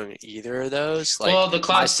with doing either of those. Like, well, the my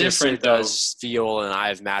cloud's sister different though. does viola, and I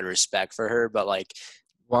have mad respect for her. But like,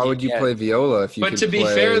 why would you Yeah. play viola if you But could to be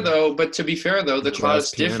play- fair though, the jazz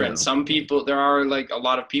cloud's piano? different. Some people, there are like a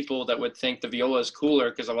lot of people that would think the viola is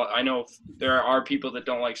cooler because I know there are people that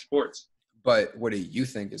don't like sports. But what do you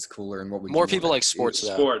think is cooler, and what would more you people wanna like sports do?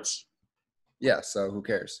 though. Sports. Yeah, so who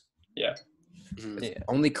cares? Yeah. Mhm. Yeah.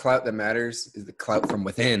 Only clout that matters is the clout from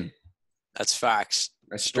within. That's facts.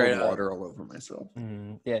 I Straight spilled up. water all over myself.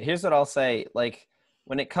 Yeah, here's what I'll say. Like,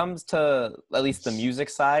 when it comes to at least the music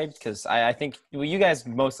side, because I think you guys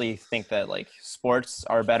mostly think that like sports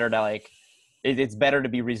are better to like, it's better to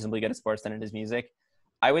be reasonably good at sports than it is music.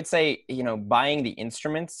 I would say, buying the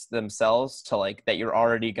instruments themselves to like that you're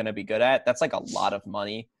already going to be good at, that's like a lot of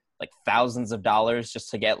money, like thousands of dollars just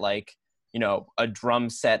to get like a drum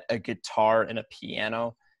set, a guitar, and a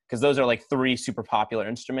piano, because those are like 3 super popular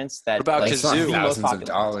instruments that What about like, It's not kazoo? the most thousands of popular.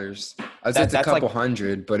 dollars. I'd say it's a That's couple like,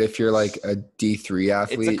 hundred, but if you're like a D3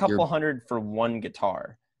 it's athlete, a couple hundred for one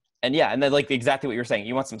guitar. And yeah, and then like exactly what you're saying.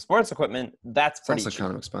 You want some sports equipment, that's it's pretty also cheap.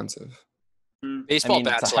 kind of expensive. Baseball I mean,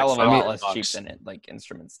 bats it's a are like hell of a lot less $500. cheap than it like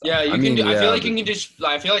instrument stuff. Yeah, you I can. mean, I feel yeah, like you but- can just.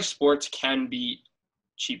 I feel like sports can be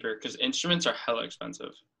cheaper because instruments are hella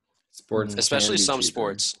expensive. Sports, Especially can be some cheaper.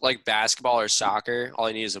 sports like basketball or soccer. All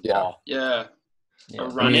you need is a Yeah. ball. Yeah, Yeah.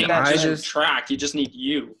 or I running. mean, I just just- track. You just need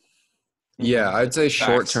you. Yeah, I'd say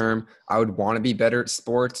short Facts. term, I would want to be better at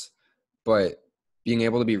sports, but being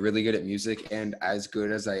able to be really good at music and as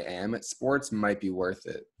good as I am at sports might be worth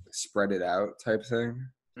it. Spread it out type thing,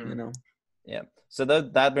 you know? Yeah. So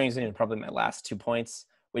that brings me to probably my last 2 points,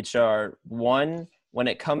 which are, one, when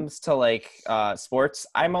it comes to like sports,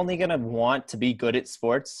 I'm only gonna want to be good at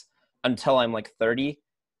sports until I'm like 30,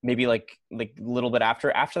 maybe like a little bit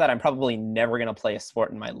after. After that, I'm probably never gonna play a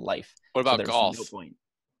sport in my life. What about there's golf? No point.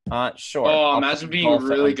 Sure. Oh, I'll imagine play being golf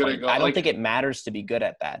really one good at point. golf, I don't like- think it matters to be good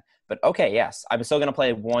at that. But okay, yes, I'm still gonna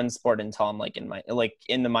play one sport until I'm like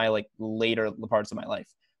into my like later parts of my life.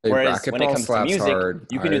 Hey, Whereas when it racquetball comes to slaps music, hard.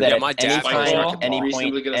 you can do that Yeah, at my any dad plays time, racquetball. any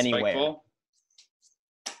Reasonably point, good at anywhere. spikeball.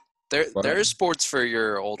 What? There is sports for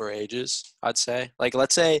your older ages, I'd say. Like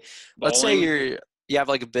let's say Bowling. you have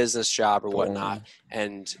like a business job or whatnot, Bowling.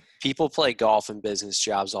 and people play golf and business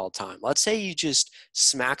jobs all the time. Let's say you just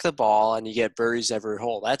smack the ball and you get birdies every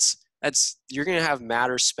hole. That's you're gonna have mad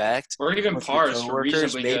respect. Or even with your pars for coworkers.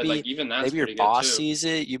 reasonably good. Like even that's Maybe your pretty boss good too. sees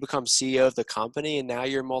it, you become CEO of the company, and now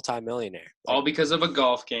you're a multimillionaire. Like, All because of a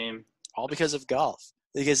golf game. all because of golf.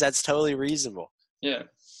 Because that's totally reasonable. Yeah.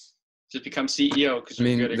 Just become CEO because I you're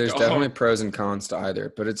mean, good at there's golf. definitely pros and cons to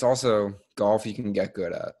either, but it's also golf you can get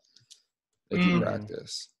good at if you Mm.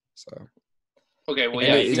 practice. So Okay, well, And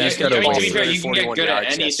yeah. you You just get, gotta to be wait. fair, you can get 41 good at yards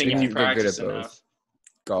anything yesterday. if you You can get good practice at both. enough.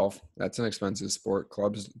 golf, that's an expensive sport.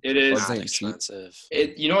 Clubs, It is. Clubs Not ain't cheap. expensive.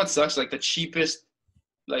 You know what sucks? Like the cheapest,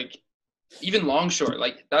 like even long short,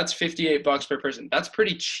 like that's $58 per person. That's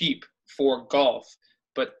pretty cheap for golf,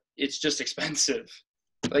 but it's just expensive.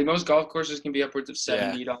 Like most golf courses can be upwards of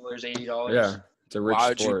 $70, $80. Yeah, it's a rich Why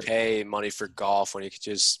would sport. you pay money for golf when you could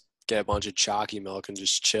just get a bunch of chalky milk and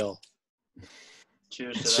just chill?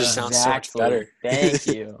 Cheers It to just that. sounds so much better. Thank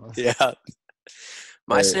you. Yeah.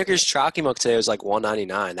 My Right. Snickers chalky milk today was like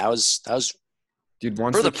 $1.99. That was Dude,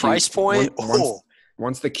 once for the queue- price point.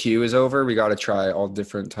 once the queue is over, we got to try all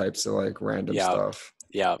different types of like random Yeah. stuff.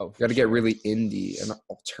 Yeah. Oh, We got to get really indie and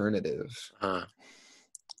alternative. Huh.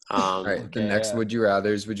 All right, the Okay, next yeah. would you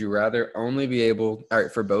rather's. Would you rather only be able? All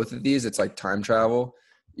right, for both of these, it's like time travel.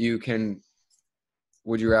 You can.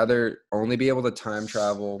 Would you rather only be able to time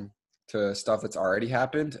travel to stuff that's already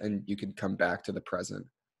happened, and you could come back to the present,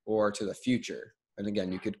 or to the future, and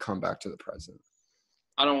again, you could come back to the present?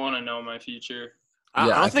 I don't want to know my future. I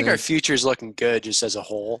Yeah, don't I think our think- future is looking good just as a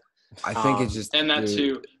whole. I think it's just And that dude,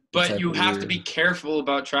 too. But type you of have to weird. be careful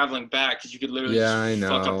about traveling back because you could literally Yeah, just I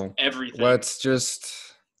fuck know. up everything. Let's just.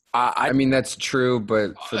 I I mean, that's true,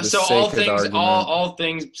 but for the So sake all of the things, argument, all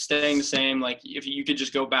things staying the same. Like if you could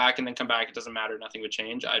just go back and then come back, it doesn't matter. Nothing would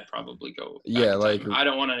change. I'd probably go. Back Yeah, in like- time. I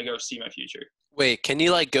don't want to go see my future. wait. Can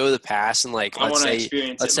you like go to the past and like I let's want to say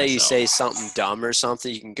experience. let's it say you myself. say something dumb or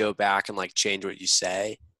something, you can go back and like change what you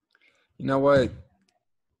say. you know what?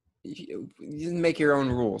 You make your own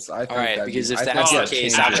rules. I think All right, that'd because be- if I think that's the that'd case,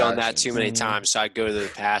 change I've your done that actions. too many Mhm. times. So I'd go to the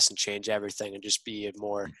past and change everything and just be a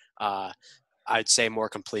more, I'd say more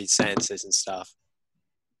complete sentences and stuff.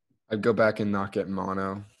 I'd go back and not get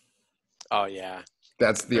mono. Oh yeah.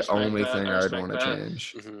 That's the Respect only that. thing I I'd respect want to that.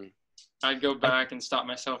 change. hmm I'd go back and stop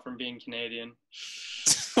myself from being Canadian.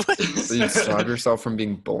 So you'd stop yourself from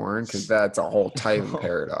being born, because that's a whole type of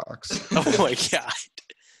paradox. Oh my god.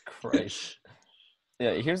 Christ.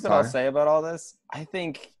 Yeah, here's what I'll Sorry? say about all this. I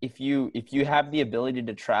think if you have the ability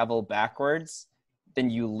to travel backwards, then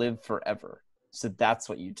you live forever. So that's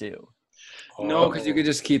what you do. No, Because you could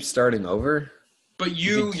just keep starting over. But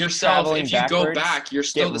You you could keep yourself, traveling if you go backwards, back, you're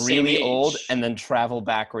still Get the same really age. old and then travel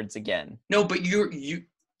backwards again. No, but you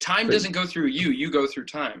time But- doesn't go through you. You go through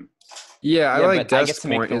time. Yeah, I Yeah, like but I get Def's to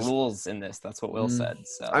make point. the Is, rules in this. That's what Will Mm, said.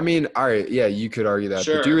 So I mean, all right, yeah, you could argue that. But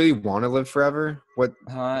do Sure. you really want to live forever? What's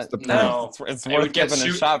the point? No. it's I would worth get giving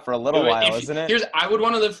a su- shot for a little while, isn't it? I would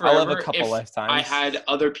want to live I'll forever. live a couple if lifetimes. I had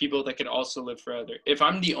other people that could also live forever. If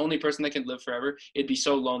I'm the only person that can live forever, it'd be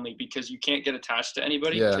so lonely because you can't get attached to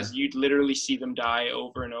anybody Yeah. because you'd literally see them die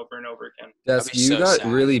over and over and over again. Des, That'd be you so got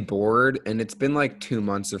sad. really bored, and it's been like 2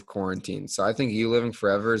 months of quarantine. So I think you living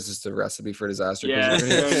forever is just a recipe for disaster. 'Cause Yeah,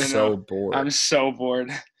 you're gonna get no. so bored. I'm so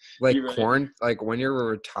bored. Like Right. like when you're a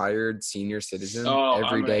retired senior citizen, every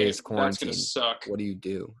I'm day gonna. is That's quarantine. gonna suck. What do you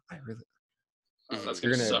do? I really. That's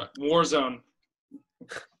You're gonna gonna. suck. Warzone.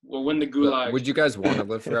 We'll win the But gulag. would you guys want to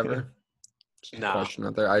live forever? Just a No. question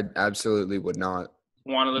out there. I absolutely would not.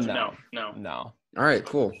 Want to live? No. No. No. All right,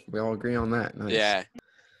 cool. We all agree on that. Nice. Yeah.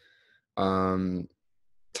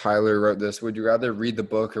 Tyler wrote this. Would you rather read the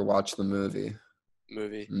book or watch the movie?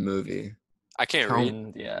 Movie. I can't Tell-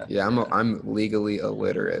 read. Yeah, I'm legally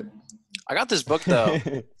illiterate. I got this book though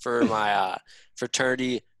for my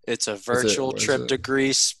fraternity. It's a virtual What is trip it? to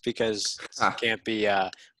Greece because Ah. can't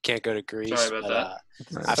go to Greece. Sorry about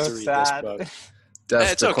I have So to read sad. this book.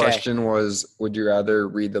 Des, It's the okay. question was, would you rather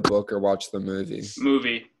read the book or watch the movie?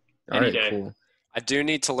 Movie. All Any right, day. cool. I do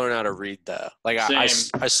need to learn how to read though. Like I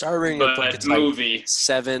Same. started reading a book. But It's like movie.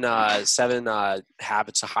 seven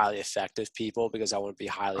habits of highly effective people because I want to be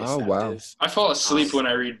highly Oh, effective. wow. I fall asleep when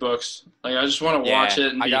I read books. Like I just want to watch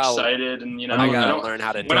it and I be gotta- excited, and I I gotta don't- learn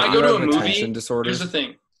how to do when it. I go to You a have movie, attention disorders? here's the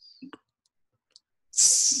thing.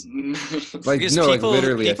 Like Because no, people- like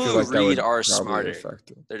literally, I people feel who like that read would are probably smarter.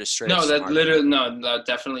 affect it. They're just straight no, up that smarter. literally that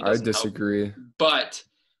definitely I doesn't help. disagree. But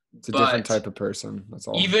It's a different type of person. That's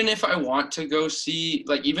all. even if I want to go see,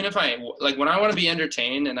 like, even if I like when I want to be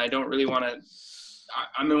entertained and I don't really want to,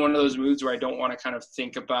 I'm in one of those moods where I don't want to kind of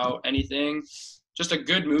think about anything. Just a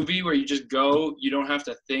good movie where you just go, you don't have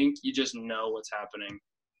to think, you just know what's happening.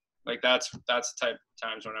 Like that's the type of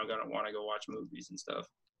times when I'm gonna want to go watch movies and stuff.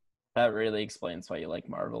 That really explains why you like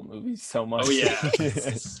Marvel movies so much. Oh,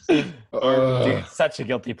 yeah. Dude, such a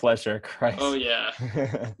guilty pleasure. Christ. Oh yeah.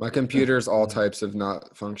 My computer's all types of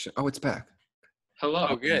not function. Oh, it's back. Hello.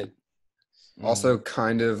 Oh, good. Also,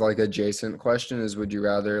 kind of like adjacent question is: would you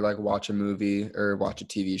rather like watch a movie or watch a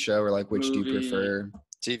TV show, or like which do you Movie. prefer?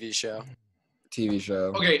 TV show. TV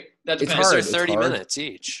show. Okay, that It's depends. hard. They're it's 30 hard. minutes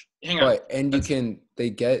each. Hang on. But they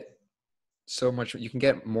get so much. You can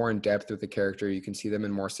get more in depth with the character. You can see them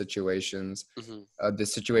in more situations. Mhm. The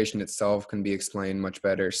situation itself can be explained much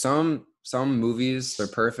better. Some movies they're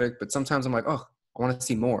perfect, but sometimes I'm like, oh, I want to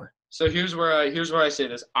see more. So here's where I say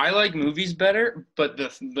this. I like movies better, but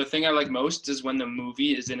the thing I like most is when the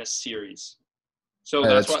movie is in a series. So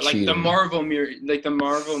that's why, That's like cheating. the Marvel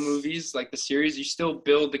movies, like the series, you still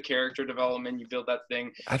build the character development, you build that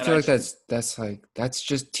thing. I And feel like that's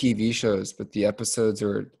just TV shows, but the episodes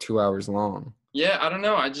are 2 hours long. Yeah, I don't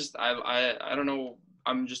know. I don't know.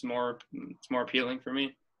 It's more appealing for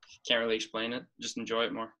me. Can't really explain it. Just enjoy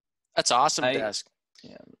it more. That's awesome, I- Desk.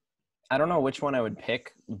 I don't know which one I would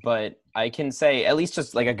pick, but I can say at least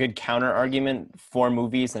just like a good counter argument for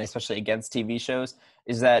movies and especially against TV shows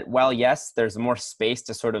is that while yes, there's more space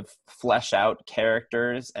to sort of flesh out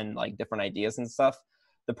characters and like different ideas and stuff.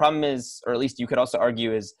 The problem is, or at least you could also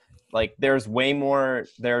argue is like there's more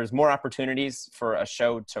opportunities for a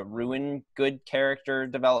show to ruin good character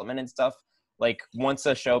development and stuff. Like once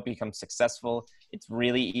a show becomes successful, it's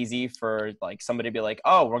really easy for like somebody to be like,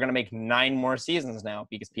 oh, we're going to make 9 more seasons now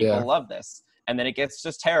because people love this. And then it gets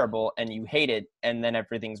just terrible and you hate it and then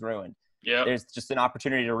everything's ruined. Yeah. There's just an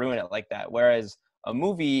opportunity to ruin it like that. Whereas a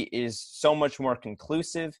movie is so much more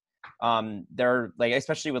conclusive. They're like,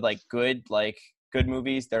 especially with like good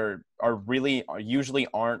movies, there usually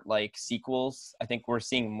aren't like sequels. I think we're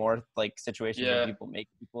seeing more like situations where people make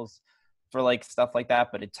sequels for like stuff like that,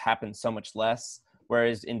 but it's happened so much less.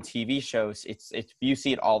 Whereas in TV shows, it's you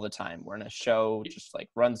see it all the time. Where in a show just like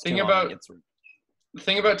runs too long. The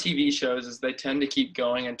thing about TV shows is they tend to keep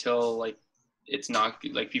going until like it's not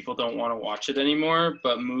like people don't want to watch it anymore.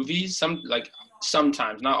 But movies,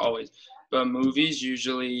 sometimes, not always, but movies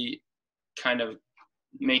usually kind of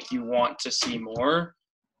make you want to see more.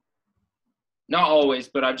 Not always,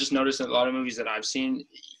 but I've just noticed that a lot of movies that I've seen,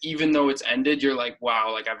 even though it's ended, you're like,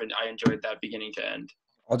 wow, like I enjoyed that beginning to end.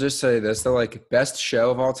 I'll just say this, though, like best show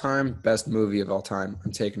of all time, best movie of all time.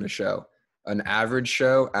 I'm taking a show. An average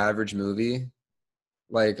show, average movie.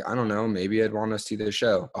 Like, I don't know, maybe I'd want to see the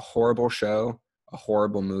show. A horrible show, a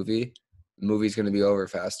horrible movie. The movie's going to be over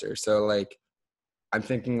faster. So, like, I'm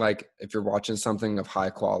thinking, like, if you're watching something of high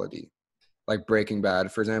quality, like Breaking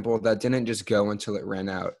Bad, for example, that didn't just go until it ran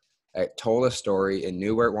out. It told a story. It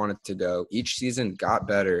knew where it wanted to go. Each season got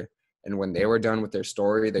better. And when they were done with their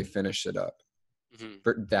story, they finished it up. Mm-hmm.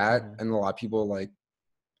 For that, and a lot of people like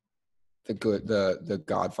the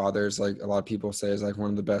Godfathers, like a lot of people say is like one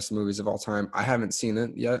of the best movies of all time. I haven't seen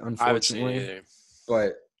it yet, unfortunately. I haven't seen it either.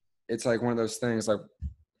 But it's like one of those things like,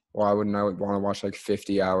 why wouldn't I want to watch like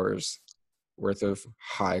 50 hours worth of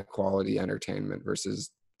high quality entertainment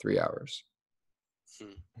versus 3 hours?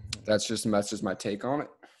 That's just my take on it.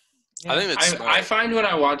 I think it's smart. I find when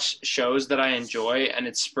I watch shows that I enjoy and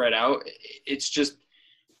it's spread out, it's just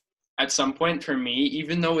at some point for me,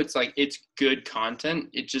 even though it's like it's good content,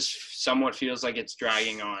 it just somewhat feels like it's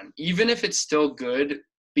dragging on. Even if it's still good,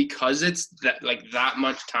 because it's that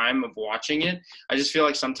much time of watching it, I just feel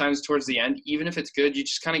like sometimes towards the end, even if it's good, you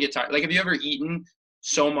just kind of get tired. Like, have you ever eaten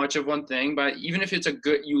so much of one thing, but even if it's a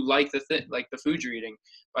good, you like the food you're eating,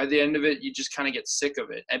 by the end of it, you just kind of get sick of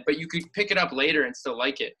it. But you could pick it up later and still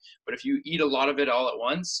like it. But if you eat a lot of it all at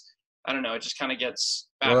once, I don't know, it just kind of gets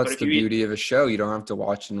bad. Well, that's but if the beauty of a show. You don't have to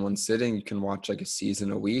watch in one sitting. You can watch like a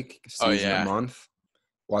season a week, a season a month.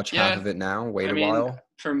 Watch half of it now, wait a while.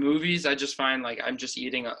 For movies, I just find like I'm just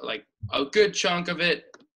eating a good chunk of it,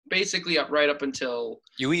 basically right up until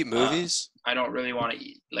you eat movies. I don't really want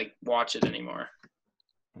to watch it anymore.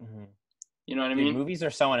 Mm-hmm. You know what I mean? Movies are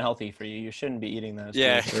so unhealthy for you. You shouldn't be eating those.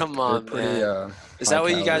 Yeah, come on, man. Is that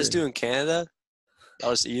what you guys do in Canada?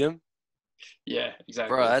 I'll just eat them. Yeah,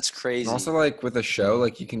 exactly. Bro, that's crazy. And also, like with a show,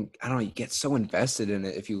 like you can, I don't know, you get so invested in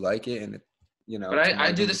it if you like it, and But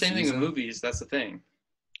I do the same thing in movies. That's the thing.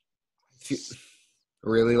 If you,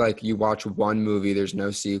 really, like you watch one movie, there's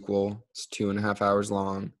no sequel. It's 2.5 hours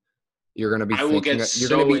long. You're gonna be. I will get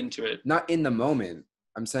so into it. Not in the moment.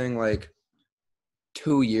 I'm saying like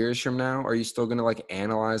 2 years from now, are you still gonna like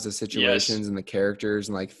analyze the situations and the characters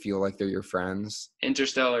and like feel like they're your friends?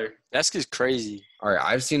 Interstellar. That's just crazy. All right,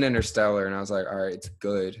 I've seen Interstellar and I was like, all right, it's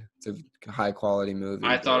good. It's a high quality movie.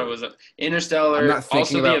 I thought it was Interstellar. I'm not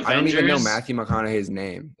thinking also about. I don't even know Matthew McConaughey's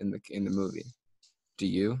name in the movie. Do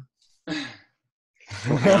you? Do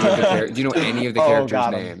you know any of the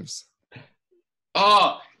characters' names?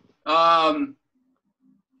 Fuck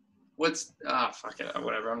it,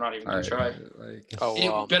 whatever. I'm not even gonna try.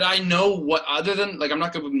 Wow. But I know what, other than I'm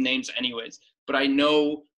not good with names anyways. But I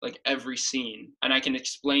know every scene, and I can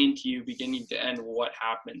explain to you beginning to end what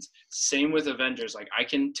happens. Same with Avengers. I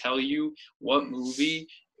can tell you what movie,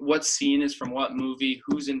 what scene is from what movie,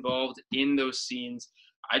 who's involved in those scenes.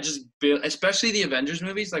 I just built, especially the Avengers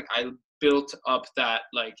movies. I built up that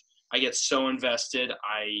I get so invested.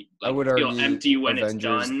 I would feel argue empty when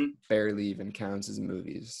Avengers it's done. Barely even counts as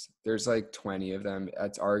movies. There's 20 of them.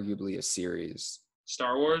 That's arguably a series.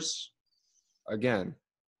 Star Wars. Again,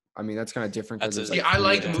 I mean that's kind of different because I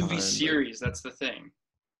like movie series. That's the thing.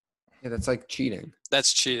 Yeah, that's cheating.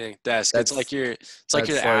 That's cheating. It's like you're the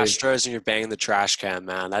Astros and you're banging the trash can,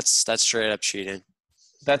 man. That's straight up cheating.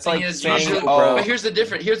 That's like saying, but here's the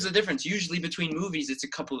difference. Usually between movies, it's a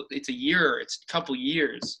couple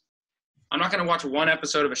years. I'm not going to watch one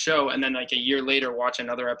episode of a show and then a year later watch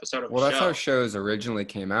another episode of a show. Well, that's how shows originally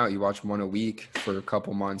came out. You watch one a week for a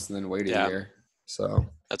couple months and then wait a year. So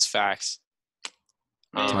that's facts.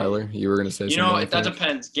 Tyler, you were going to say something. That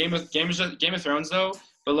depends. Game of Thrones though,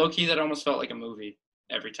 but low key that almost felt like a movie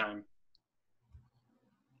every time.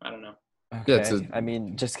 I don't know. Okay. Yeah, I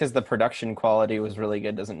mean, just because the production quality was really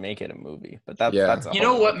good doesn't make it a movie. But that's you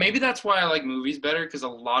know what? Maybe that's why I like movies better, because a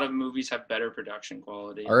lot of movies have better production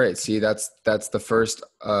quality. All right, see, that's the first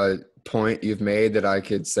point you've made that I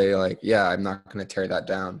could say I'm not going to tear that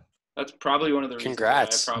down. That's probably one of the reasons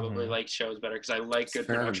Congrats. why I probably like shows better, because I like good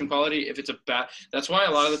production quality. If it's that's why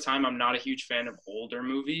a lot of the time I'm not a huge fan of older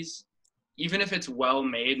movies. Even if it's well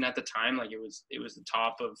made and at the time it was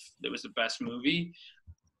the best movie,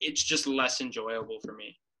 it's just less enjoyable for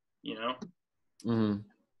me, you know? Mm-hmm.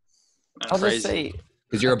 I'll just say,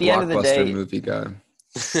 because you're a blockbuster movie guy.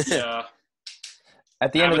 Yeah.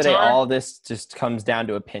 At the end of the day, all this just comes down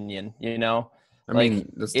to opinion, you know? I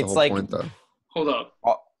mean, that's the whole point, though. Hold up.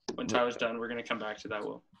 When Tyler's done, we're going to come back to that,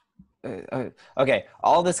 Will. Okay,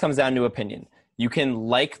 all this comes down to opinion. You can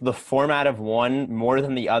like the format of one more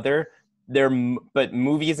than the other, but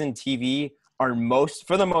movies and TV are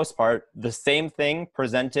for the most part, the same thing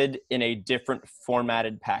presented in a different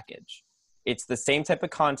formatted package. It's the same type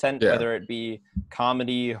of content, whether it be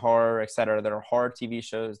comedy, horror, etc. There are horror TV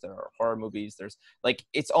shows, there are horror movies. There's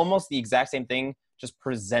it's almost the exact same thing, just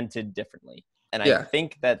presented differently. And I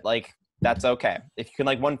think that that's okay. If you can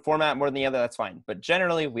like one format more than the other, that's fine. But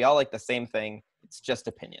generally, we all like the same thing. It's just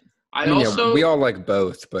opinion. We all like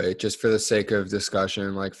both, but just for the sake of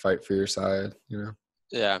discussion, fight for your side, you know?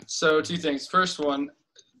 Yeah. So 2 things. First one,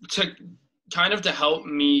 to help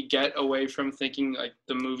me get away from thinking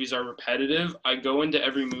the movies are repetitive, I go into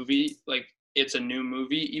every movie it's a new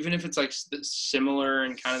movie, even if it's similar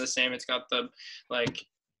and kind of the same. It's got the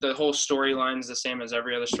whole storyline is the same as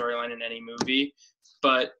every other storyline in any movie,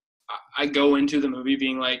 but I go into the movie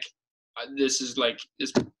being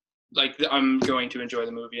I'm going to enjoy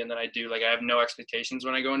the movie, and then I do. I have no expectations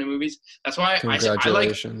when I go into movies. That's why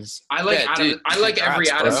Congratulations. I like every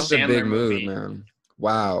Adam Sandler movie. Man.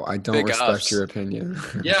 Wow, I don't Big respect ups. your opinion.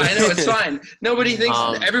 Yeah, I know, it's fine. Nobody thinks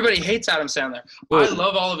Um, everybody hates Adam Sandler. Well, I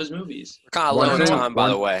love all of his movies. We're kind of One low in thing- time, by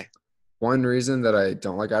the one- way. One reason that I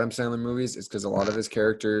don't like Adam Sandler movies is because a lot of his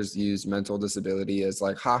characters use mental disability as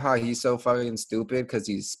like, haha, he's so fucking stupid because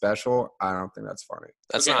he's special. I don't think that's funny.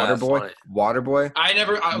 That's Okay. not that Waterboy, funny. Waterboy. I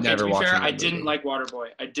never. Okay, Never to be watching fair, that I didn't movie. like Waterboy.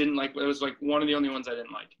 I didn't like. It was like one of the only ones I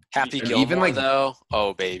didn't like. Happy And Gilmore, even, like- though.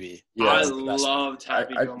 Oh, baby. I That's the best one. loved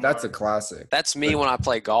Happy Gilmore. That's a classic. That's me when I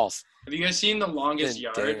play golf. Have you guys seen The Longest Been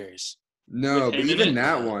Yard? dingers. No, with but him in even it?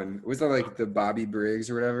 that one was that like the Bobby Briggs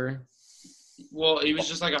or whatever. Well, he was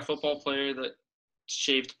just like a football player that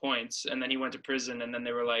shaved points, and then he went to prison, and then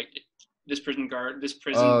they were like, this prison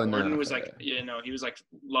warden was like, you know, he was like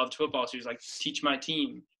loved football, so he was like, teach my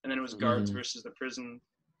team, and then it was guards versus the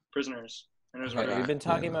prisoners, and it was Okay, really we've been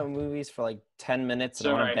talking about movies for like 10 minutes, and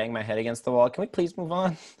I want Sorry. to bang my head against the wall. Can we please move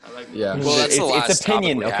on? I like Yeah. Well, that's the last it's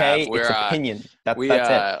opinion, topic we okay? have. We're, It's opinion. That's We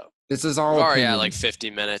it. This is all we're already opinion. at like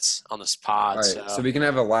 50 minutes on this pod. All right, so we can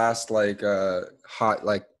have a last like hot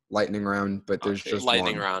like lightning round, but there's Okay. just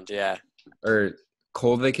lightning one. round, yeah. Or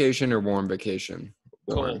cold vacation or warm vacation.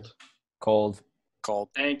 Warm. cold. Cold.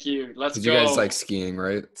 Thank you. Let's 'Cause go. you guys like skiing,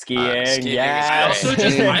 right? Skiing, skiing is yeah.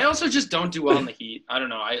 great. I also just don't do well in the heat. I don't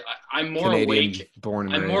know. I'm more Canadian, awake. born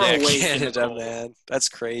and I'm raised. more Yeah, awake in the Canada, cold. man. That's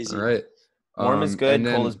crazy. All right. Warm is good, and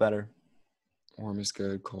then cold is better. Warm is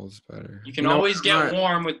good, cold is better. You can know, always I'm get not-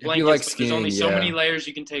 warm with if you blankets, like but there's only skiing, so many yeah. layers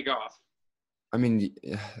you can take off. I mean,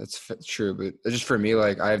 yeah, that's true, but it's just for me,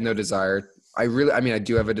 like I have no desire. I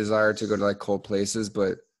do have a desire to go to like cold places,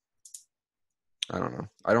 but I don't know.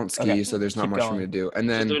 I don't ski, Okay, so there's not keep much for me going. to do. And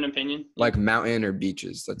Is there then an opinion? like mountain or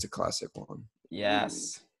beaches, that's a classic one.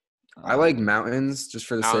 Yes. I like mountains just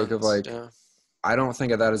for the sake of like. Yeah. I don't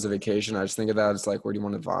think of that as a vacation. I just think of that as like, where do you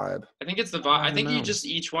want to vibe? I think it's the vibe. I I don't think know.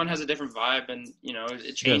 each one has a different vibe, and you know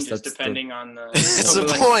it changes that's the- depending on the. It's No, the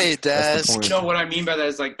but, like, point, that's the Des. point. No, what I mean by that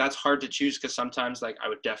is like that's hard to choose because sometimes like I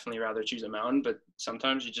would definitely rather choose a mountain, but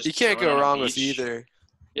sometimes you just You can't chilling go on a wrong with beach. either.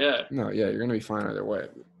 Yeah, No, yeah, you're gonna be fine either way.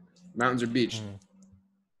 Mountains or beach?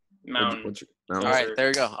 mountain. What's your, All mountains? right, there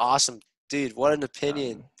you go. Awesome. Dude, what an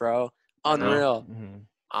opinion, bro. I know. Unreal. Mhm.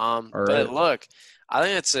 All But right. look, I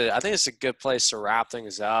think it's a good place to wrap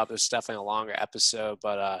things up. It's definitely a longer episode,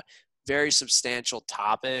 but very substantial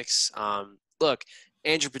topics. Look,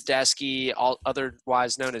 Andrew Badeski,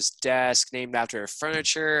 otherwise known as Desk, named after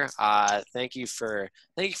furniture. Thank you for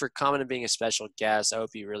coming and being a special guest. I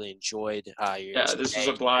hope you really enjoyed your Yeah, this was stay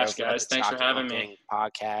a blast, over at guys. the Thanks for Chalky having Mountain me.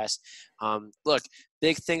 Podcast. Look,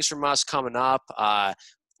 big things from us coming up.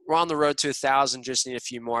 We're on the road to 1,000. Just need a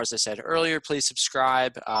few more. As I said earlier, please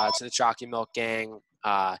subscribe to the Chalky Milk Gang.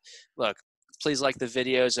 Look, please like the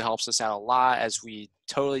videos. It helps us out a lot as we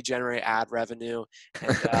totally generate ad revenue.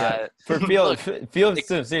 And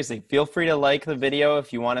Seriously, feel free to like the video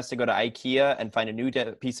if you want us to go to IKEA and find a new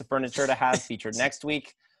piece of furniture to have featured next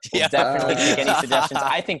week. We'll definitely take any suggestions.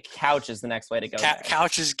 I think couch is the next way to go.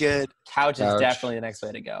 Couch is good. Couch is Couch. definitely the next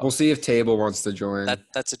way to go. We'll see if Table wants to join.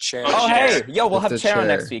 That's a chair. Oh, hey, yo, we'll It's have a chair on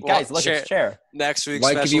chair. next week. Well, Guys, look, it's chair. Next week.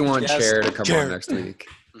 Like if you special want guest. Chair to come on next week.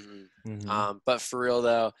 Mhm. Mhm. But for real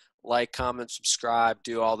though, like, comment, subscribe,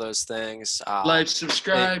 do all those things. Like,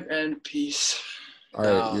 subscribe, and peace. All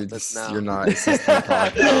No, right, no. you're not. It's just the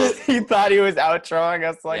podcast. He thought he was outroing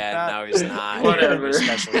us like yeah, that. no, he's not. Whatever. He's a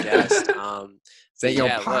special guest. Say your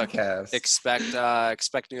yeah, look, podcast.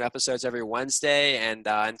 expect new episodes every Wednesday. And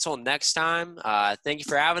until next time, thank you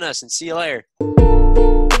for having us, and see you later.